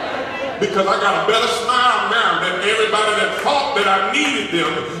 because I got a better smile now than everybody that thought that I needed them.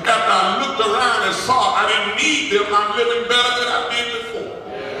 After I looked around and saw I didn't need them, I'm living better than I did before.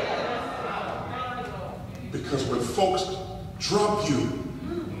 Because when folks drop you,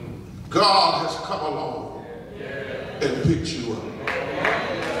 God has come along and picked you up.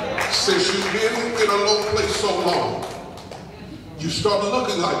 Since you've been in a low place so long, you start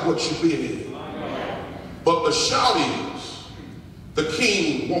looking like what you've been in. But the shout is, the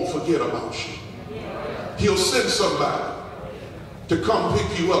king won't forget about you. He'll send somebody to come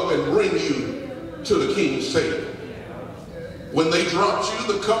pick you up and bring you to the king's table. When they dropped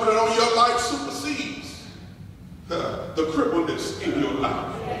you, the covenant on your life supersedes the crippleness in your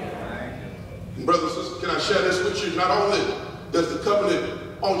life. And brothers and sisters, can I share this with you? Not only does the covenant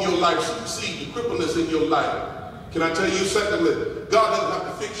on your life supersede the crippleness in your life, can I tell you, secondly, God doesn't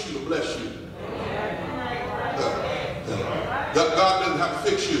have to fix you to bless you. God doesn't have to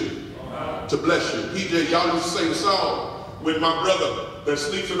fix you to bless you. PJ, y'all used to sing a song with my brother that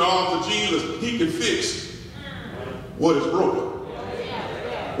sleeps in the arms of Jesus. He can fix what is broken.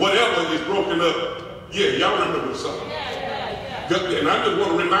 Whatever is broken up. Yeah, y'all remember the song. And I just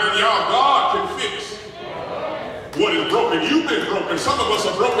want to remind y'all, God can fix what is broken. You've been broken. Some of us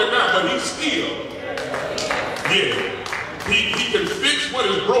are broken now, but he's still. Yeah. He can fix what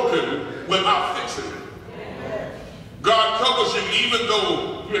is broken without fixing it. God covers you even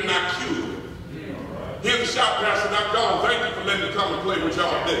though you're not cured. Here's the shout, Pastor, not gone. Thank you for letting me come and play with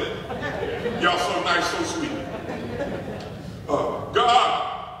y'all today. Y'all so nice, so sweet.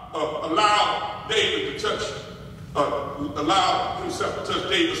 God allowed David to touch, allowed himself to touch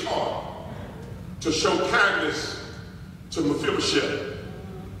David's heart to show kindness to Mephibosheth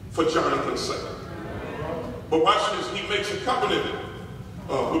for Jonathan's sake. But watch this, he makes a covenant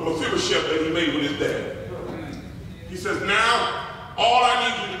with Mephibosheth that he made with his dad. He says, now, all I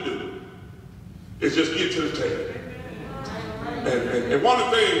need you to do is just get to the table. And one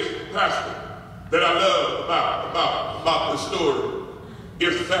of the things, Pastor, that I love about this story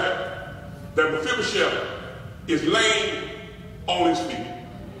is the fact that Mephibosheth is lame on his feet.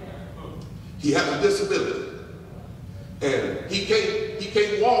 He has a disability. And he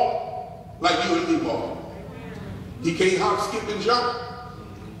can't walk like you and me walk. He can't hop, skip, and jump.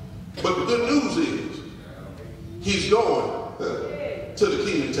 But the good news is, he's going to the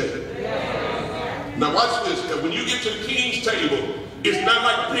king's table. Now watch this. When you get to the king's table, it's not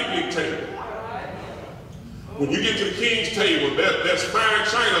like a picnic table. When you get to the king's table, there's fine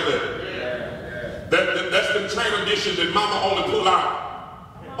china there. That's the china dishes that mama only pull out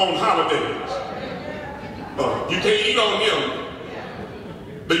on holidays. You can't eat on them,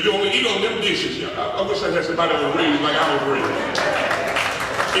 but you only eat on them dishes. I wish I had somebody that was raised like I was raised.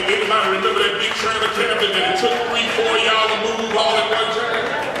 Anybody remember that big china cabinet that it took 3-4 y'all to move all at one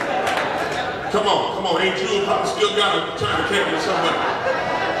time? Come on. Ain't you probably still got a china cabinet somewhere?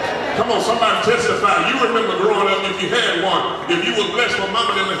 Come on, somebody testify. You remember growing up, if you had one, if you were blessed for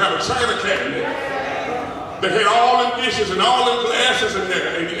mama and them to have a china cabinet that had all them dishes and all them glasses in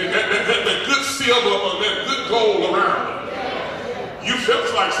there, and that good silver or that good gold around it. You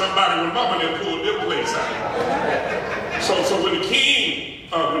felt like somebody when mama and them pulled their plates out. So when the king,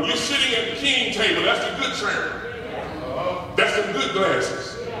 when you're sitting at the king table, that's the good china. That's the good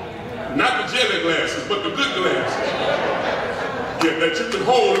glasses. Not the jelly glasses, but the good glasses. Yeah, that you can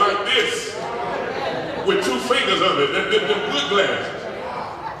hold like this with 2 fingers of it. They're good glasses.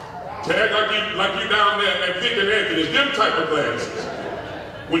 To act like you down there at Vic and Anthony's, them type of glasses.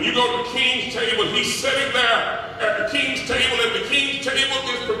 When you go to the king's table, he's sitting there at the king's table, and the king's table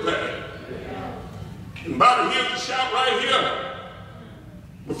is prepared. And Bobby, here's the shout right here.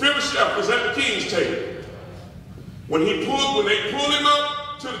 Mephibosheth is at the king's table. When they pull him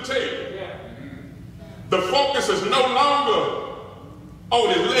up to the table, the focus is no longer on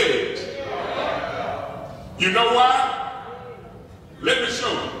his legs. You know why? Let me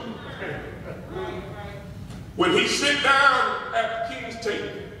show you. When he sit down at the king's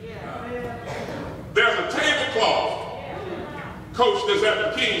table, there's a tablecloth, coach, that's at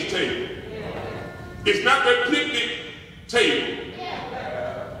the king's table. It's not that picnic table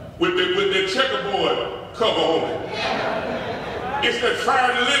with the checkerboard cover on it. It's that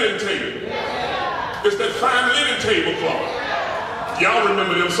fine linen table. It's that fine linen tablecloth. Y'all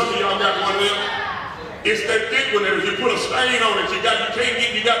remember them. Some of y'all got one of them. It's that thick one that if you put a stain on it, you got to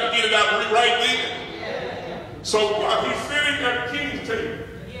get it out right then. So while he's sitting at the king's table,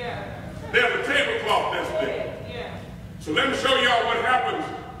 there's a tablecloth that's there. So let me show y'all what happens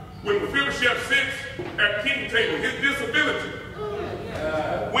when Mephibosheth sits at the king's table. His disability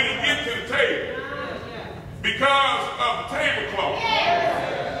when he gets to the table. Because of the tablecloth,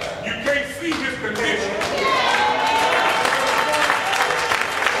 you can't see his condition.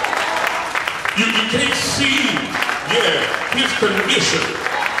 You can't see, his condition.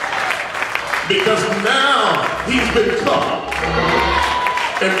 Because now he's been covered.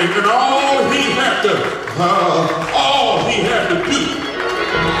 And all he had to do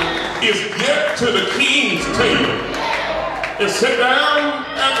is get to the king's table and sit down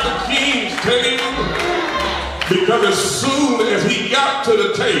at the king's table. Because as soon as he got to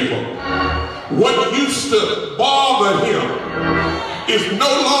the table, what used to bother him is no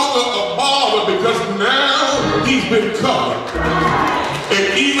longer a bother because now he's been covered.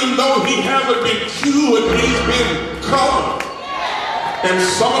 And even though he hasn't been cured, he's been covered. And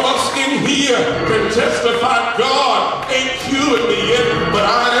some of us in here can testify, God ain't cured me yet, but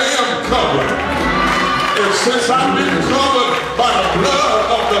I am covered. And since I've been covered by the blood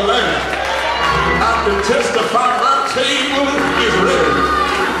of the Lamb, I can testify my table is ready.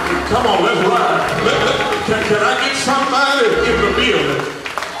 Come on, let's ride. Can I get somebody in the building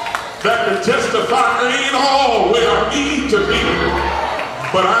that can testify I ain't all where I need to be,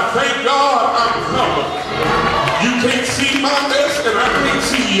 but I thank God I'm covered. You can't see my mess and I can't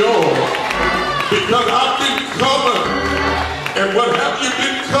see yours because I've been covered. And what have you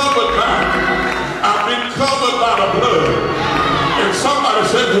been covered by? I've been covered by the blood. And somebody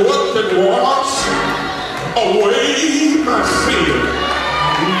said, what can wash away my sin?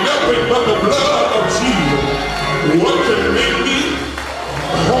 Nothing but the blood of Jesus. What can make me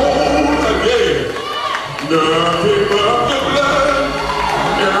whole again? Nothing but the blood.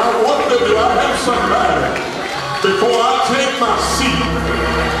 And I wonder, do I have somebody before I take my seat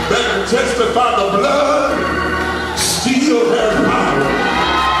that can testify the blood still has power?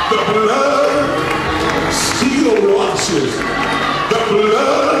 The blood still washes. The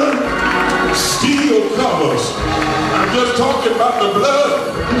blood still covers. I'm just talking about the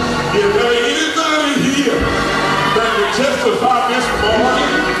blood. Is there anybody here that can testify this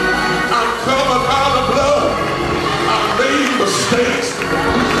morning? I'm covered by the blood. I've made mistakes.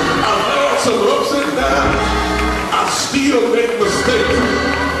 I've had some ups and downs. I still make mistakes.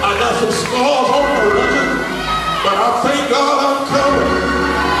 I got some scars on my record, but I thank God I'm covered.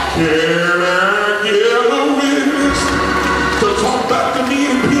 Can I get a witness to talk back to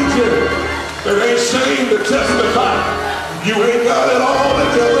me and PJ that ain't ashamed to testify? You ain't got it all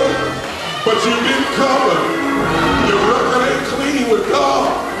together, but you've been covered. Your record ain't clean with God,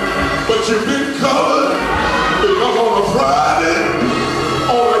 but you've been covered because on a Friday,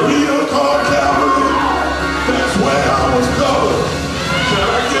 on a hill called Calvary, that's where I was covered. Can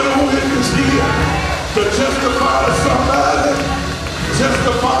I get a witness here to testify to somebody?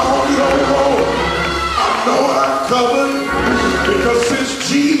 Testify on your road. I know I'm covered because since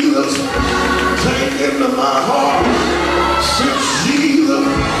Jesus came into my heart, since Jesus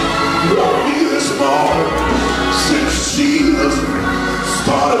walked me this morning, since Jesus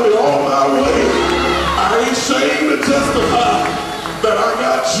started me on my way, I ain't ashamed to testify that I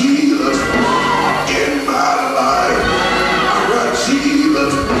got Jesus in my life. I got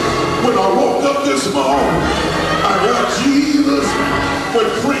Jesus when I woke up this morning. I got Jesus when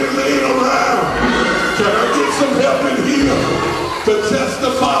friends ain't around. Can I get some help in here to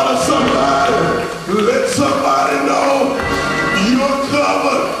testify to somebody? Let somebody know you're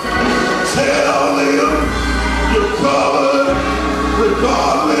covered. Tell them you're covered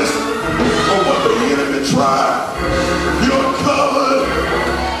regardless of what the enemy tried. You're covered.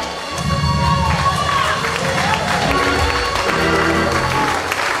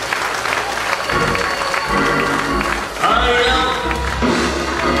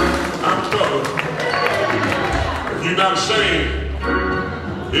 I'm covered. If you're not ashamed,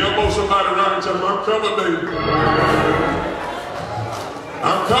 elbow somebody around and tell them, I'm covered, baby.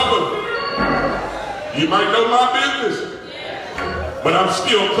 I'm covered. You might know my business, but I'm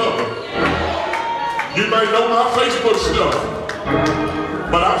still covered. You might know my Facebook stuff,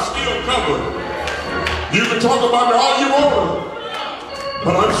 but I'm still covered. You can talk about me all you want,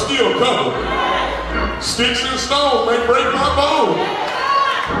 but I'm still covered. Sticks and stones may break my bone,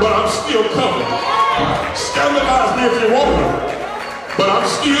 but I'm still covered. Scandalize me if you want to, but I'm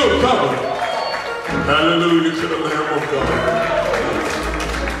still covered. Hallelujah to the Lamb of God.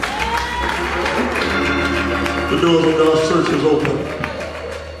 The doors of God's church is open.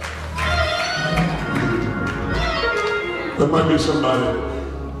 There might be somebody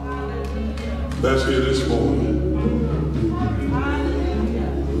that's here this morning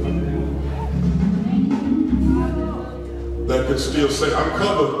that could still say, I'm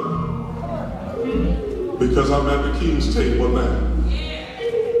covered because I'm at the king's table now.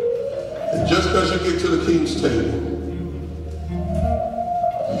 And just because you get to the king's table,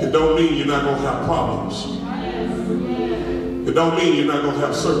 it don't mean you're not going to have problems. It don't mean you're not going to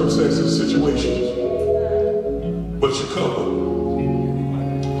have circumstances, situations, but you're covered.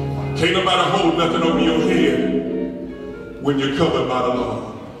 Can't nobody hold nothing over your head when you're covered by the Lord.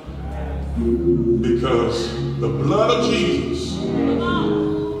 Because the blood of Jesus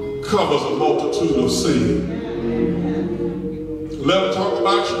covers a multitude of sin. Let them talk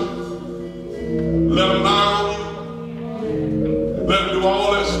about you. Let them lie on you. Let them do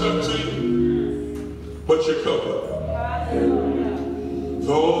all that stuff to you. But you're covered.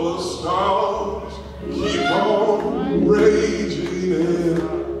 Though the storms keep on raging in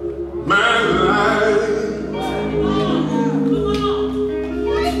my life,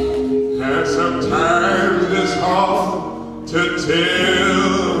 and sometimes it's hard to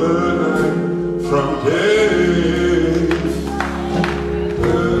tell the night from day.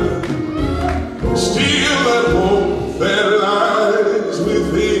 Still that hope that lies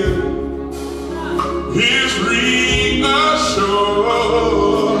within is reassured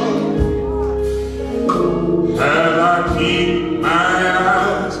as I keep my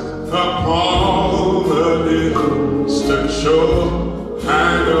eyes upon the distant shore. I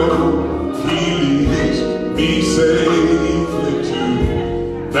know He leads me safely to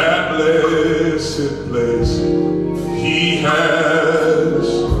that blessed place He has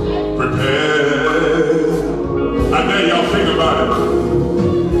prepared. I dare y'all think about it.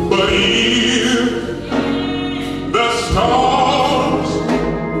 But if the stars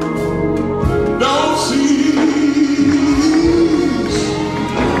don't cease,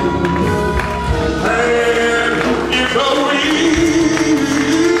 and if the wind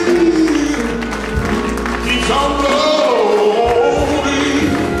keeps on blowing,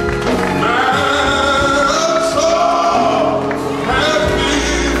 my soul has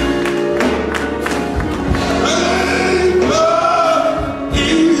been anchored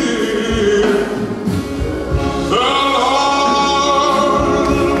in the Lord.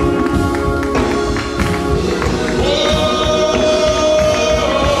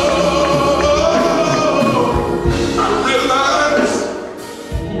 I realize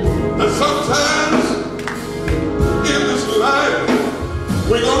that sometimes in this life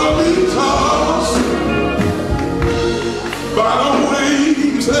we're gonna be tossed by the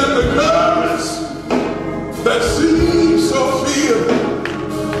waves and the currents that seem so fierce.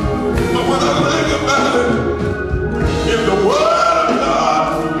 But when I think about it, in the Word of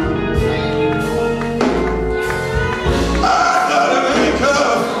God, I got an anchor.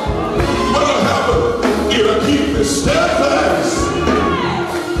 What'll happen? It'll keep me steadfast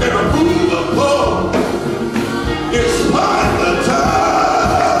and unmovable in spite of the time.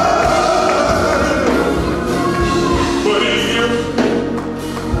 But if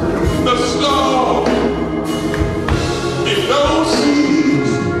the storm, it don't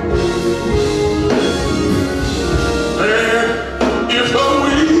cease, and if the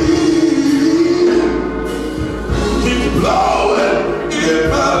wind keeps blowing in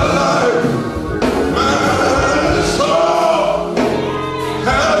my life, my soul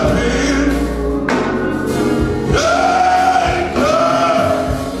has been anchored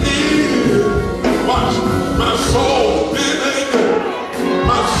in. Watch, my soul's been anchored.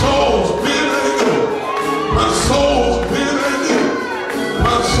 My soul's been anchored. My soul's been anchored.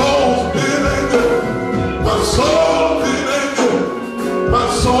 My soul's been anchored. My soul's been anchored. My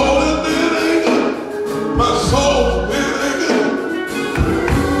soul has been anchored. My soul's been anchored.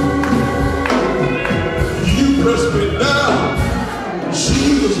 You press me down,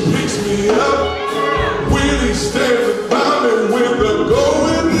 Jesus picks me up. When He stands by me when the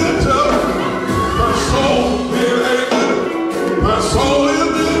going gets tough, my soul's been anchored. My soul has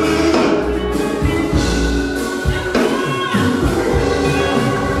been anchored.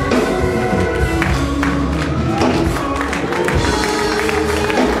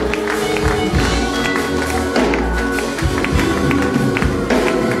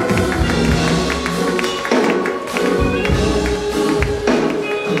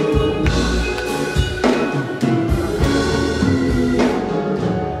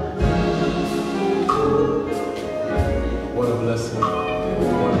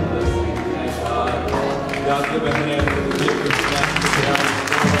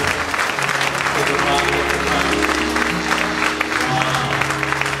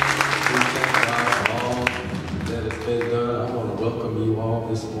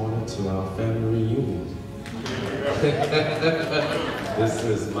 This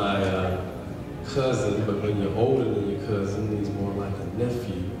is my cousin, but when you're older than your cousin, he's more like a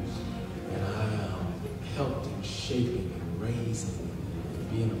nephew. And I helped in shaping and raising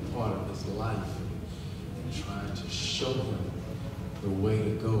and being a part of his life and trying to show him the way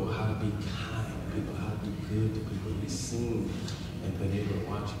to go, how to be kind to people, how to be good to people. He's seen and been able to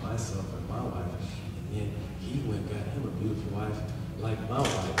watch myself and my wife. And then he went and got him a beautiful wife like my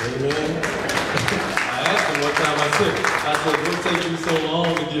wife. Amen? I asked him one time, I said, what takes you so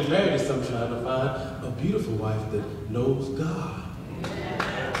long to get married? So I'm trying to find a beautiful wife that knows God.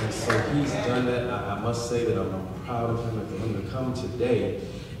 And so he's done that. I must say that I'm proud of him and for him to come today.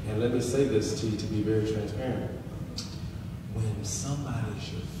 And let me say this to you to be very transparent. When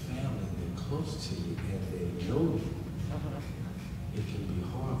somebody's your family, they're close to you, and they know you, it can be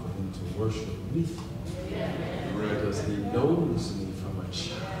hard for them to worship with you. Because he knows me from a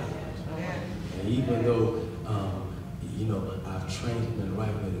child. And even though, I've trained him in the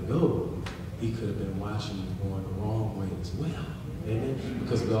right way to go, he could have been watching me going the wrong way as well. Amen?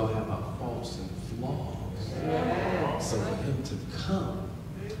 Because we all have our faults and flaws. So for him to come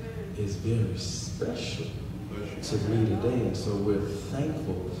is very special to me today. And so we're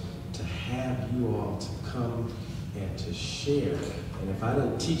thankful to have you all to come and to share. And if I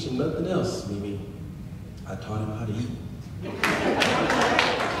didn't teach him nothing else, Mimi, I taught him how to eat.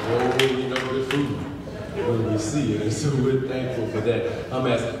 Oh, we know the food when we see it. And so we're thankful for that. I'm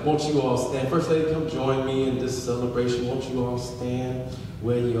asking, won't you all stand? First Lady, come join me in this celebration. Won't you all stand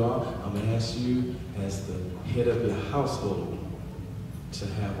where you are? I'm going to ask you, as the head of your household, to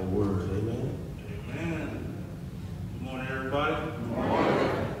have a word. Amen? Amen. Good morning, everybody. Good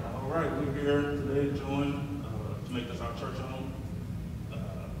morning. All right, we're here today to join to make this our church home.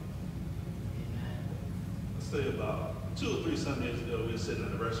 Let's say about 2 or 3 Sundays ago, we were sitting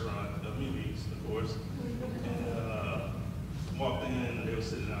at a restaurant, Mimi's, of course, and walked in and they were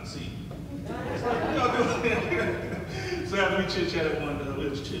sitting on a seat. What y'all doing? So after we chit-chatted one day, we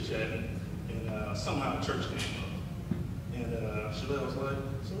was chit-chatting, and somehow the church came up. And Shalelle was like,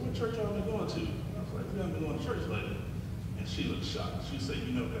 so what church y'all been going to? I was like, we haven't been going to church lately. And she looked shocked. She said,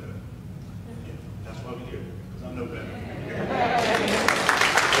 you know better. Yeah, that's why we're here, because I know better.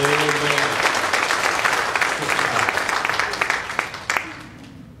 Amen.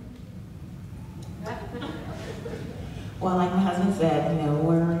 Well, like my husband said,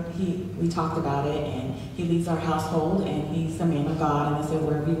 we talked about it, and he leads our household, and he's a man of God, and I said,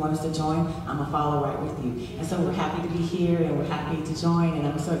 wherever you want us to join, I'm going to follow right with you. And so we're happy to be here, and we're happy to join, and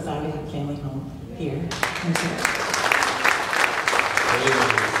I'm so excited to have a family home here in church.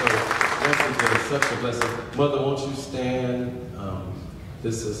 So, once again, such a blessing. Mother, won't you stand?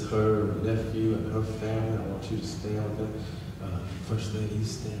 This is her nephew and her family. I want you to stand with them. First Lady, you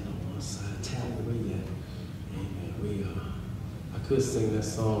stand on one side. Tell me where you at. Amen. I could sing that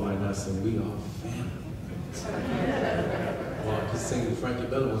song right now, saying we are family. Or I could sing the Frankie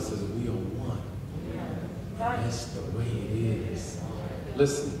Bella one, says we are one. That's the way it is.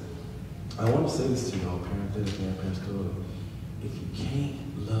 Listen, I want to say this to y'all, parents, grandparents, if you can't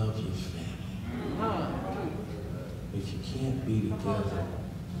love your family, if you can't be together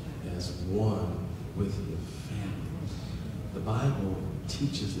as one with your family, the Bible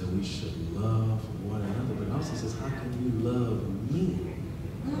teaches that we should love one another, but it also says, how can you love me,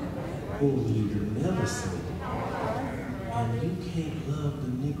 whom you've never seen, and you can't love the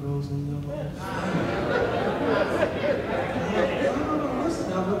Negroes in your own family? Listen,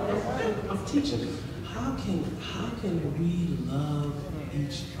 I'm teaching. How can we love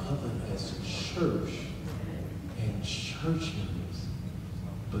each other as church and church members,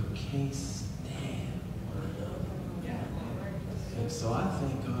 but can't stand one another? And so I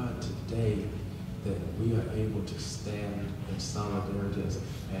thank God today that we are able to stand in solidarity as a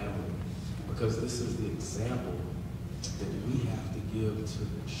family, because this is the example that we have to give to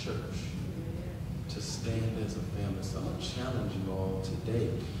the church, to stand as a family. So I'm challenging you all today,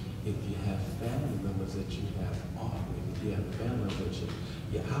 if you have family members that you have off with, if you have family members that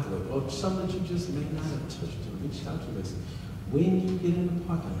you're out with, or some that you just may not have touched or reached out to, listen, when you get in the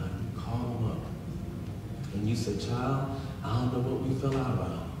parking lot, you call them up, and you say, child, I don't know what we fell out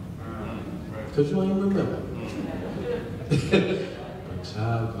about. Because you don't even remember. But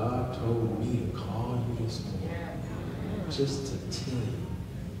child, God told me to call you this morning just to tell you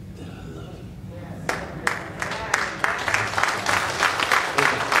that I love you.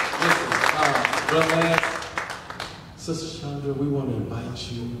 Listen, Sister Chandra, we want to invite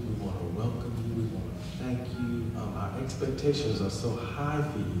you, we want to welcome you, we want to thank you. Our expectations are so high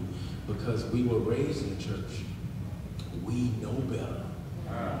for you because we were raised in church. We know better.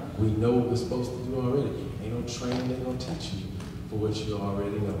 We know what we're supposed to do already. Ain't no training they're going to teach you for what you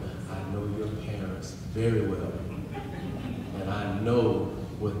already know. I know your parents very well. And I know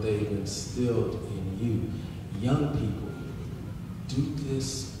what they've instilled in you. Young people, do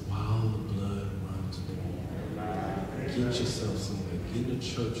this while the blood runs warm. Get yourself somewhere. Get a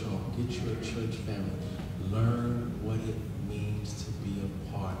church home. Get you a church family. Learn what it means to be a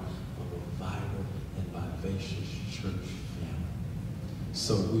part of a vital and vivacious church family.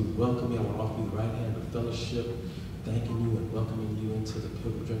 So we welcome you. I want to offer you the right hand of fellowship, thanking you and welcoming you into the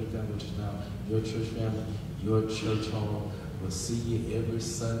Pilgrim Journey family, which is now your church family, your church home. We'll see you every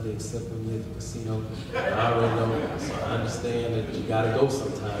Sunday except when you're at the casino. I already know, so I understand that you got to go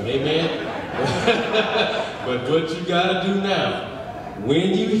sometime. Amen? But what you got to do now,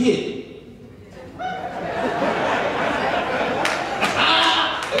 when you hit, I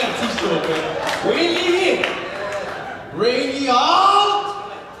got a t-shirt, man. When you hit, bring you all.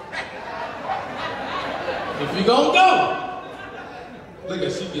 If you're going to go, look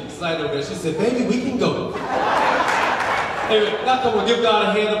at she getting excited over there. She said, baby, we can go. Anyway, now come on, give God a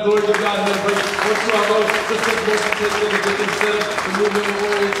hand of glory, give God a hand of praise. Once you all go, just take motion, take it, get them set up, the movement of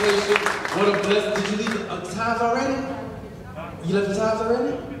orientation. What a blessing. Did you leave the tithes already? You left the tithes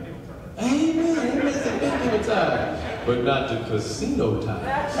already? Amen. Amen. It's a big give tithe. But not the casino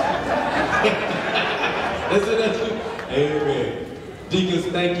tithes. Isn't that true? Amen. Deacons,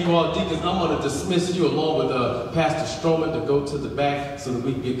 thank you all. Deacons, I'm going to dismiss you along with Pastor Stroman to go to the back so that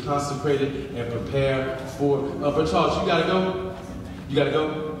we can get consecrated and prepare for Charles, you got to go? You got to go?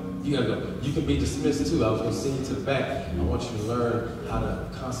 You got to go. You can be dismissed too. I was going to send you to the back. I want you to learn how to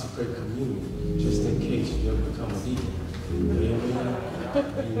consecrate communion just in case you ever become a deacon. Amen.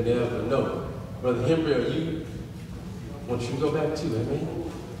 You never know. Brother Henry, I want you to go back too. Amen.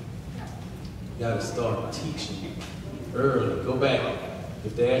 You got to start teaching early. Go back.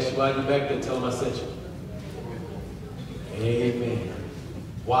 If they ask you why you're back there, tell them I sent you. Amen.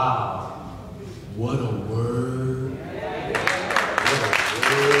 Wow. What a word. What a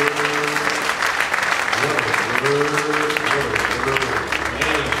word. What a word. What a word.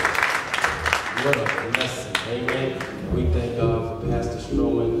 Man. What a blessing. Amen. We thank God for Pastor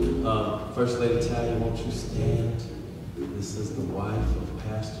Stroman. First Lady Talia, won't you stand? This is the wife of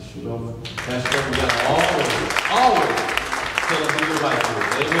Pastor Stroman. Pastor Stroman, you got always tell us who your wife is.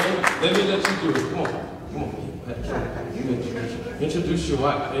 Amen? Let me let you do it. Come on. Pastor Stroman. Introduce your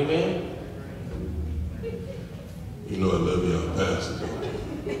wife. Amen? You know I love y'all, Pastor, don't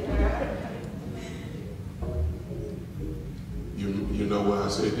you? You know why I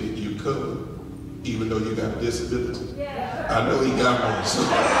said that you covered, even though you got disabilities? Yeah. I know he got one. So.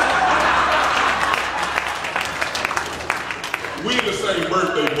 We in the same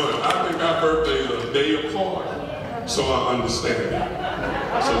birthday month. I think our birthday is a day apart. So I understand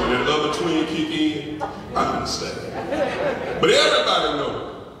that. So when that other twin kick in, I understand. But everybody knows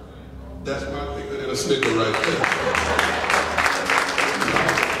that's my finger and a snicker right there.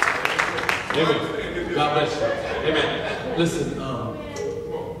 Amen. God bless you. Amen. Listen,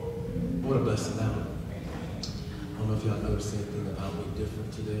 what a blessing. Now, I don't know if y'all noticed anything about me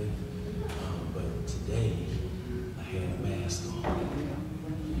different today, but today I had a mask on.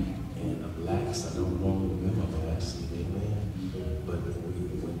 And the blacks, I don't normally wear my mask, amen. But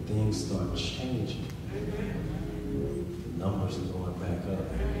when things start changing, the numbers are going back up.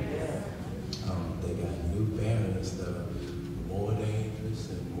 They got new variants that are more dangerous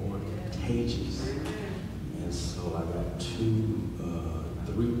and more contagious. And so I got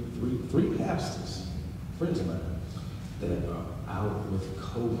three pastors, friends of mine, that are out with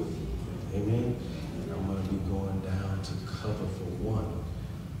COVID. Amen. And I'm going to be going down to cover for one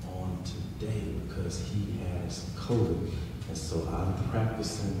on today because he has COVID. And so I'm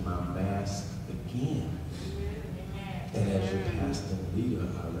practicing my mask again. And as your pastor and leader,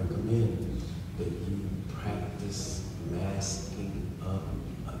 I recommend that you practice masking up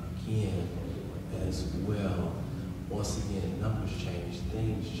again as well. Once again, numbers change,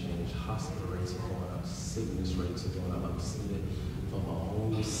 things change, hospital rates are going up, sickness rates are going up. I'm seeing it for my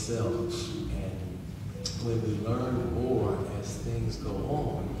own self. And when we learn more as things go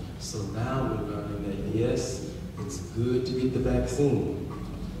on, so now we're learning that yes, it's good to get the vaccine,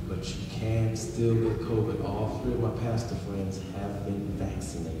 but you can still get COVID. All three of my pastor friends have been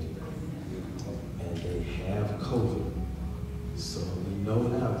vaccinated, and they have COVID. So we know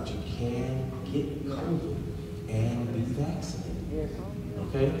now that you can get COVID and be vaccinated.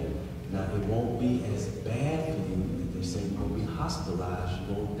 Okay? Now it won't be as bad for you. They're saying you're going to be hospitalized,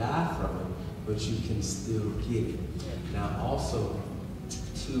 you won't die from it, but you can still get it. Now also,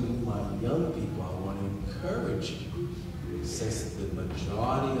 to my young people, I want to encourage you, since the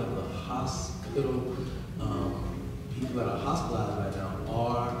majority of the hospital people that are hospitalized right now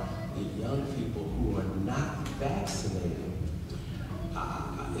are the young people who are not vaccinated.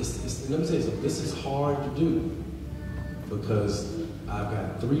 Let me tell you something, this is hard to do because I've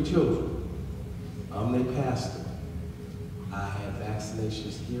got 3 children. I'm their pastor. I had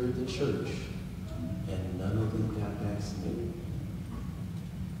vaccinations here at the church, and none of them got vaccinated.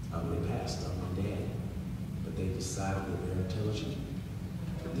 I'm their pastor, I'm their dad. But they decided that they're intelligent.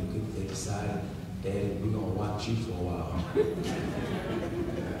 They decided, Daddy, we're going to watch you for a while. We're going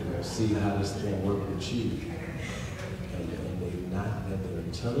to see how this thing works with you. And they've not, that they're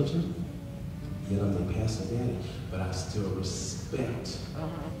intelligent, yet I'm their pastor, Daddy. But I still respect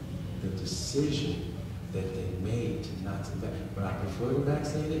the decision that they made to not to vaccinate. But I prefer to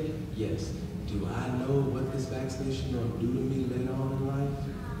vaccinate it, yes. Do I know what this vaccination is going to do to me later on in life?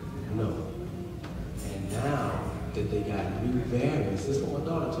 No. And now that they got new variants, this is what my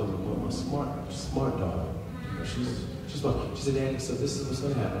daughter told me, my smart daughter. She's smart. She said, Daddy, so this is what's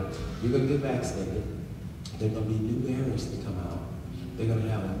going to happen. You're going to get vaccinated. There are going to be new variants that come out. They're going to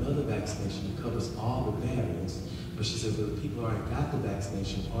have another vaccination that covers all the variants. But she said, well, the people who already got the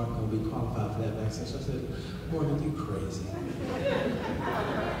vaccination aren't going to be qualified for that vaccination. I said, Morgan, you crazy.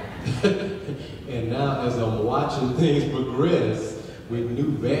 And now as I'm watching things progress with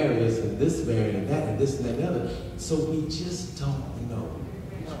new variants and this variant and that and this and that and the other, so we just don't know.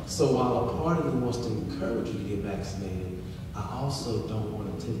 So while a part of me wants to encourage you to get vaccinated, I also don't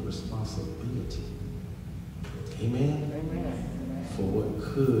want to take responsibility. Amen? Amen. For what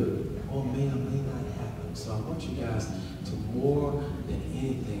could or may or may not happen. So I want you guys to more than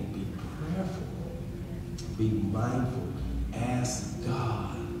anything be prayerful, be mindful, ask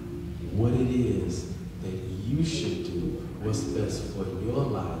God what it is that you should do, what's best for your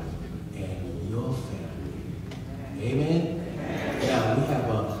life and your family. Amen? Amen. Now we have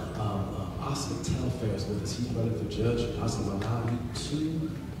Oscar Telfair with us. He's running for judge. Oscar will allow you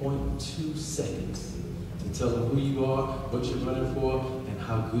 2.2 seconds to tell them who you are, what you're running for, and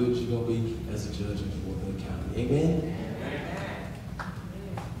how good you're going to be as a judge in Fort Bend County. Amen?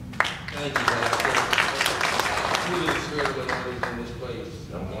 Thank you, Pastor. Truly, the Spirit of the Lord is in this place.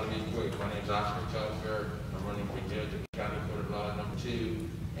 I'm going to be quick. My name is Oscar Telfair. I'm running for judge in County Court of Law number 2,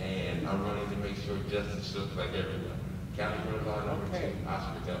 and I'm running to make sure justice looks like everyone. County Court of Law number 2,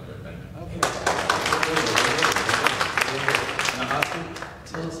 Oscar Telfair. Thank you. Now, Oscar,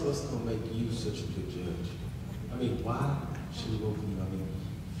 tell us what's going to make you such a good judge. I mean, why should we vote for you? I mean,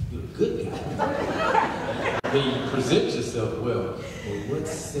 you're a good guy. I mean, you present yourself well, but what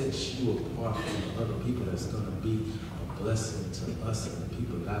sets you apart from other people that's going to be a blessing to us and the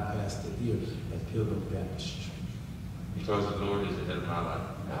people that I pastor here at Pilgrim Baptist Church? Because the Lord is ahead of my life.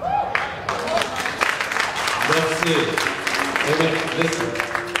 That's it. Amen. Listen,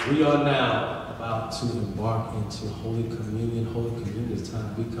 we are now about to embark into Holy Communion. Holy Communion is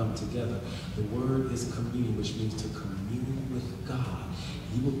time we come together. The word is communion, which means to commune with God.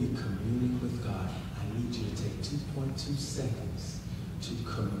 You will be communing with God. I need you to take 2.2 seconds to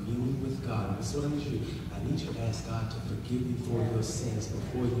commune with God. And this is what I need you to do. I need you to ask God to forgive you for your sins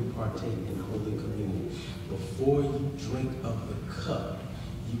before you partake in Holy Communion. Before you drink of the cup,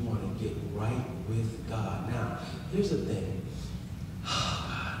 you want to get right with God. Now, here's the thing.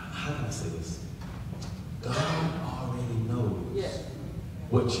 How can I say this? God already knows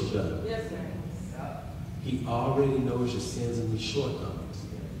what you've done. Yes, sir. He already knows your sins and your shortcomings.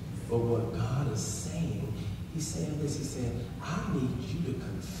 But what God is saying, he's saying this, he's saying, I need you to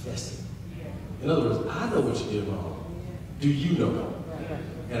confess it. In other words, I know what you did wrong. Do you know?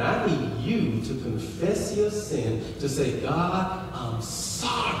 And I need you to confess your sin, to say, God, I'm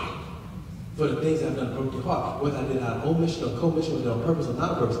sorry for the things I've done, broke your heart, whether I did it out of omission or commission, whether on purpose or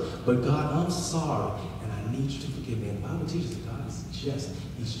not on purpose. But God, I'm sorry, and I need you to forgive me. And the Bible teaches that God is just.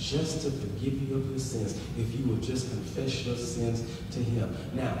 He's just to forgive you of your sins if you will just confess your sins to him.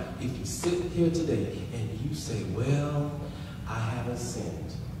 Now, if you sit here today and you say, well, I haven't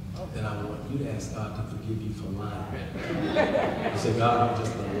sinned, then I want you to ask God to forgive you for lying. You say, God, I'm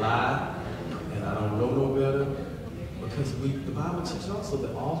just a lie, and I don't know no better. Because the Bible teaches also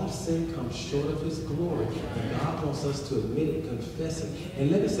that all of sin comes short of his glory. And God wants us to admit it, confess it. And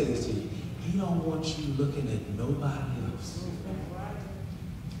let me say this to you. He don't want you looking at nobody else.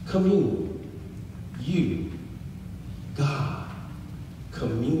 Commune. You, God,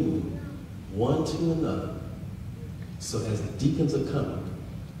 commune one to another. So as the deacons are coming,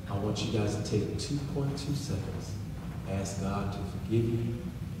 I want you guys to take 2.2 seconds. Ask God to forgive you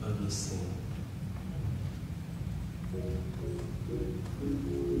of your sin.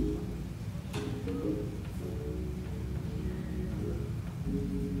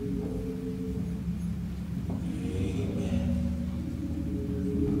 Amen.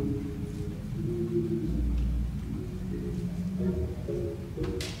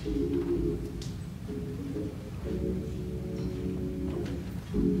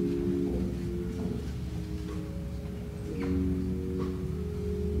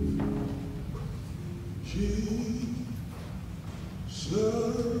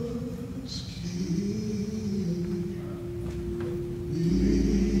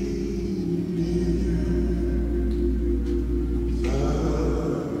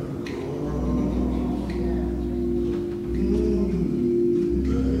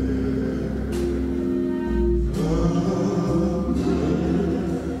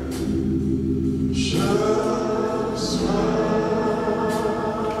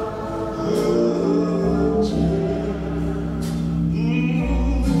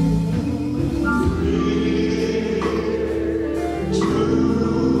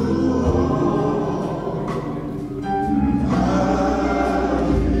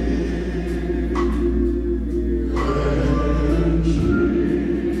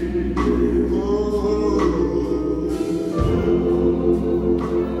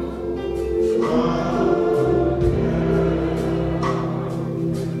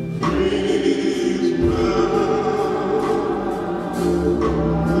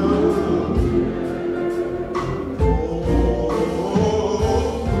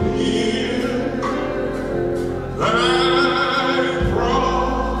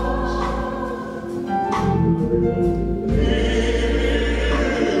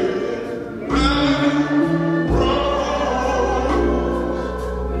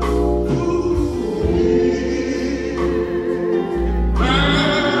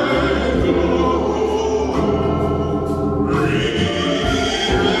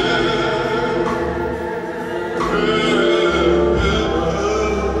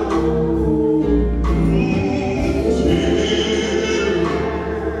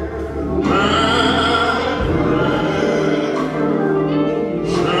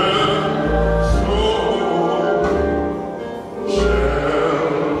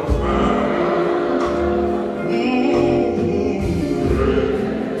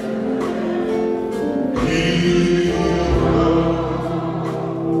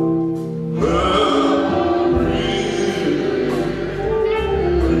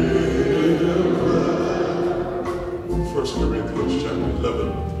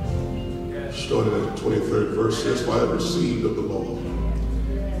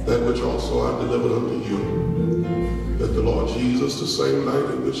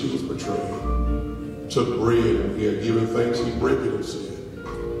 Took bread and he had given thanks, he broke it and said,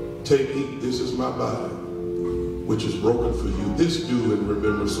 "Take, eat, this is my body, which is broken for you. This do in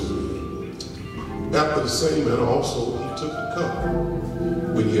remembrance of me." After the same manner also he took the cup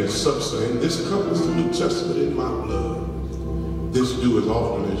when he had supped, saying, "This cup is the New Testament in my blood. This do as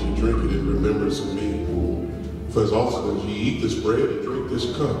often as you drink it in remembrance of me. For as often as ye eat this bread and drink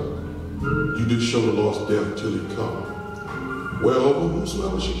this cup, you do show the Lord's death till he come. Whereover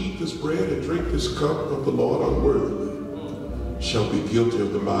whosoever shall eat this bread and drink this cup of the Lord unworthily shall be guilty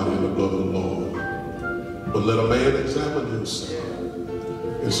of the body and the blood of the Lord. But let a man examine himself,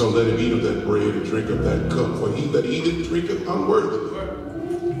 and so let him eat of that bread and drink of that cup. For he that eateth and drinketh unworthily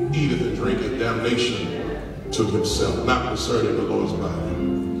eateth and drinketh damnation to himself, not concerning the Lord's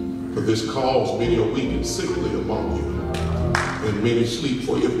body. For this cause many are weak and sickly among you, and many sleep.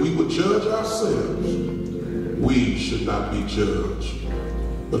 For if we would judge ourselves, we should not be judged.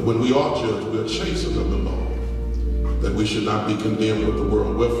 But when we are judged, we are chastened of the Lord, that we should not be condemned with the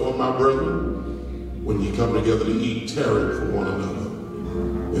world. Wherefore, my brethren, when ye come together to eat, tarry for one another.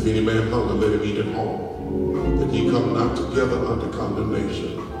 If any man hunger, let him eat at home, that ye come not together under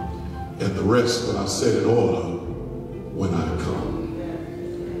condemnation. And the rest will I set in order when I come.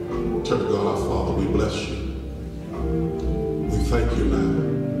 Turn to God our Father, we bless you. We thank you now.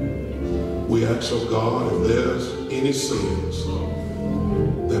 We ask, oh God, if there's any sins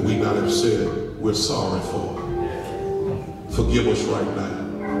that we not have said we're sorry for, forgive us right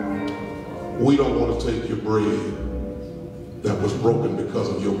now. We don't want to take your bread that was broken because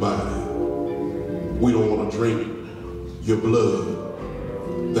of your body. We don't want to drink your blood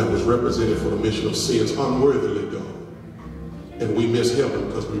that was represented for the remission of sins unworthily, God. And we miss heaven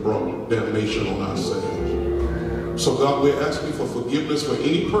because we brought damnation on ourselves. So God, we're asking for forgiveness for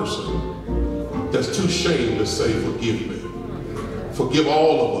any person that's too ashamed to say, "Forgive me." Forgive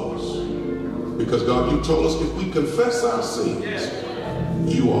all of us. Because God, you told us if we confess our sins,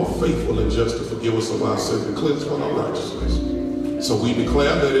 you are faithful and just to forgive us of our sins and cleanse us from our righteousness. So we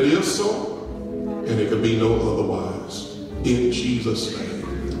declare that it is so, and it can be no otherwise. In Jesus' name,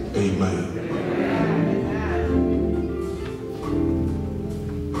 amen.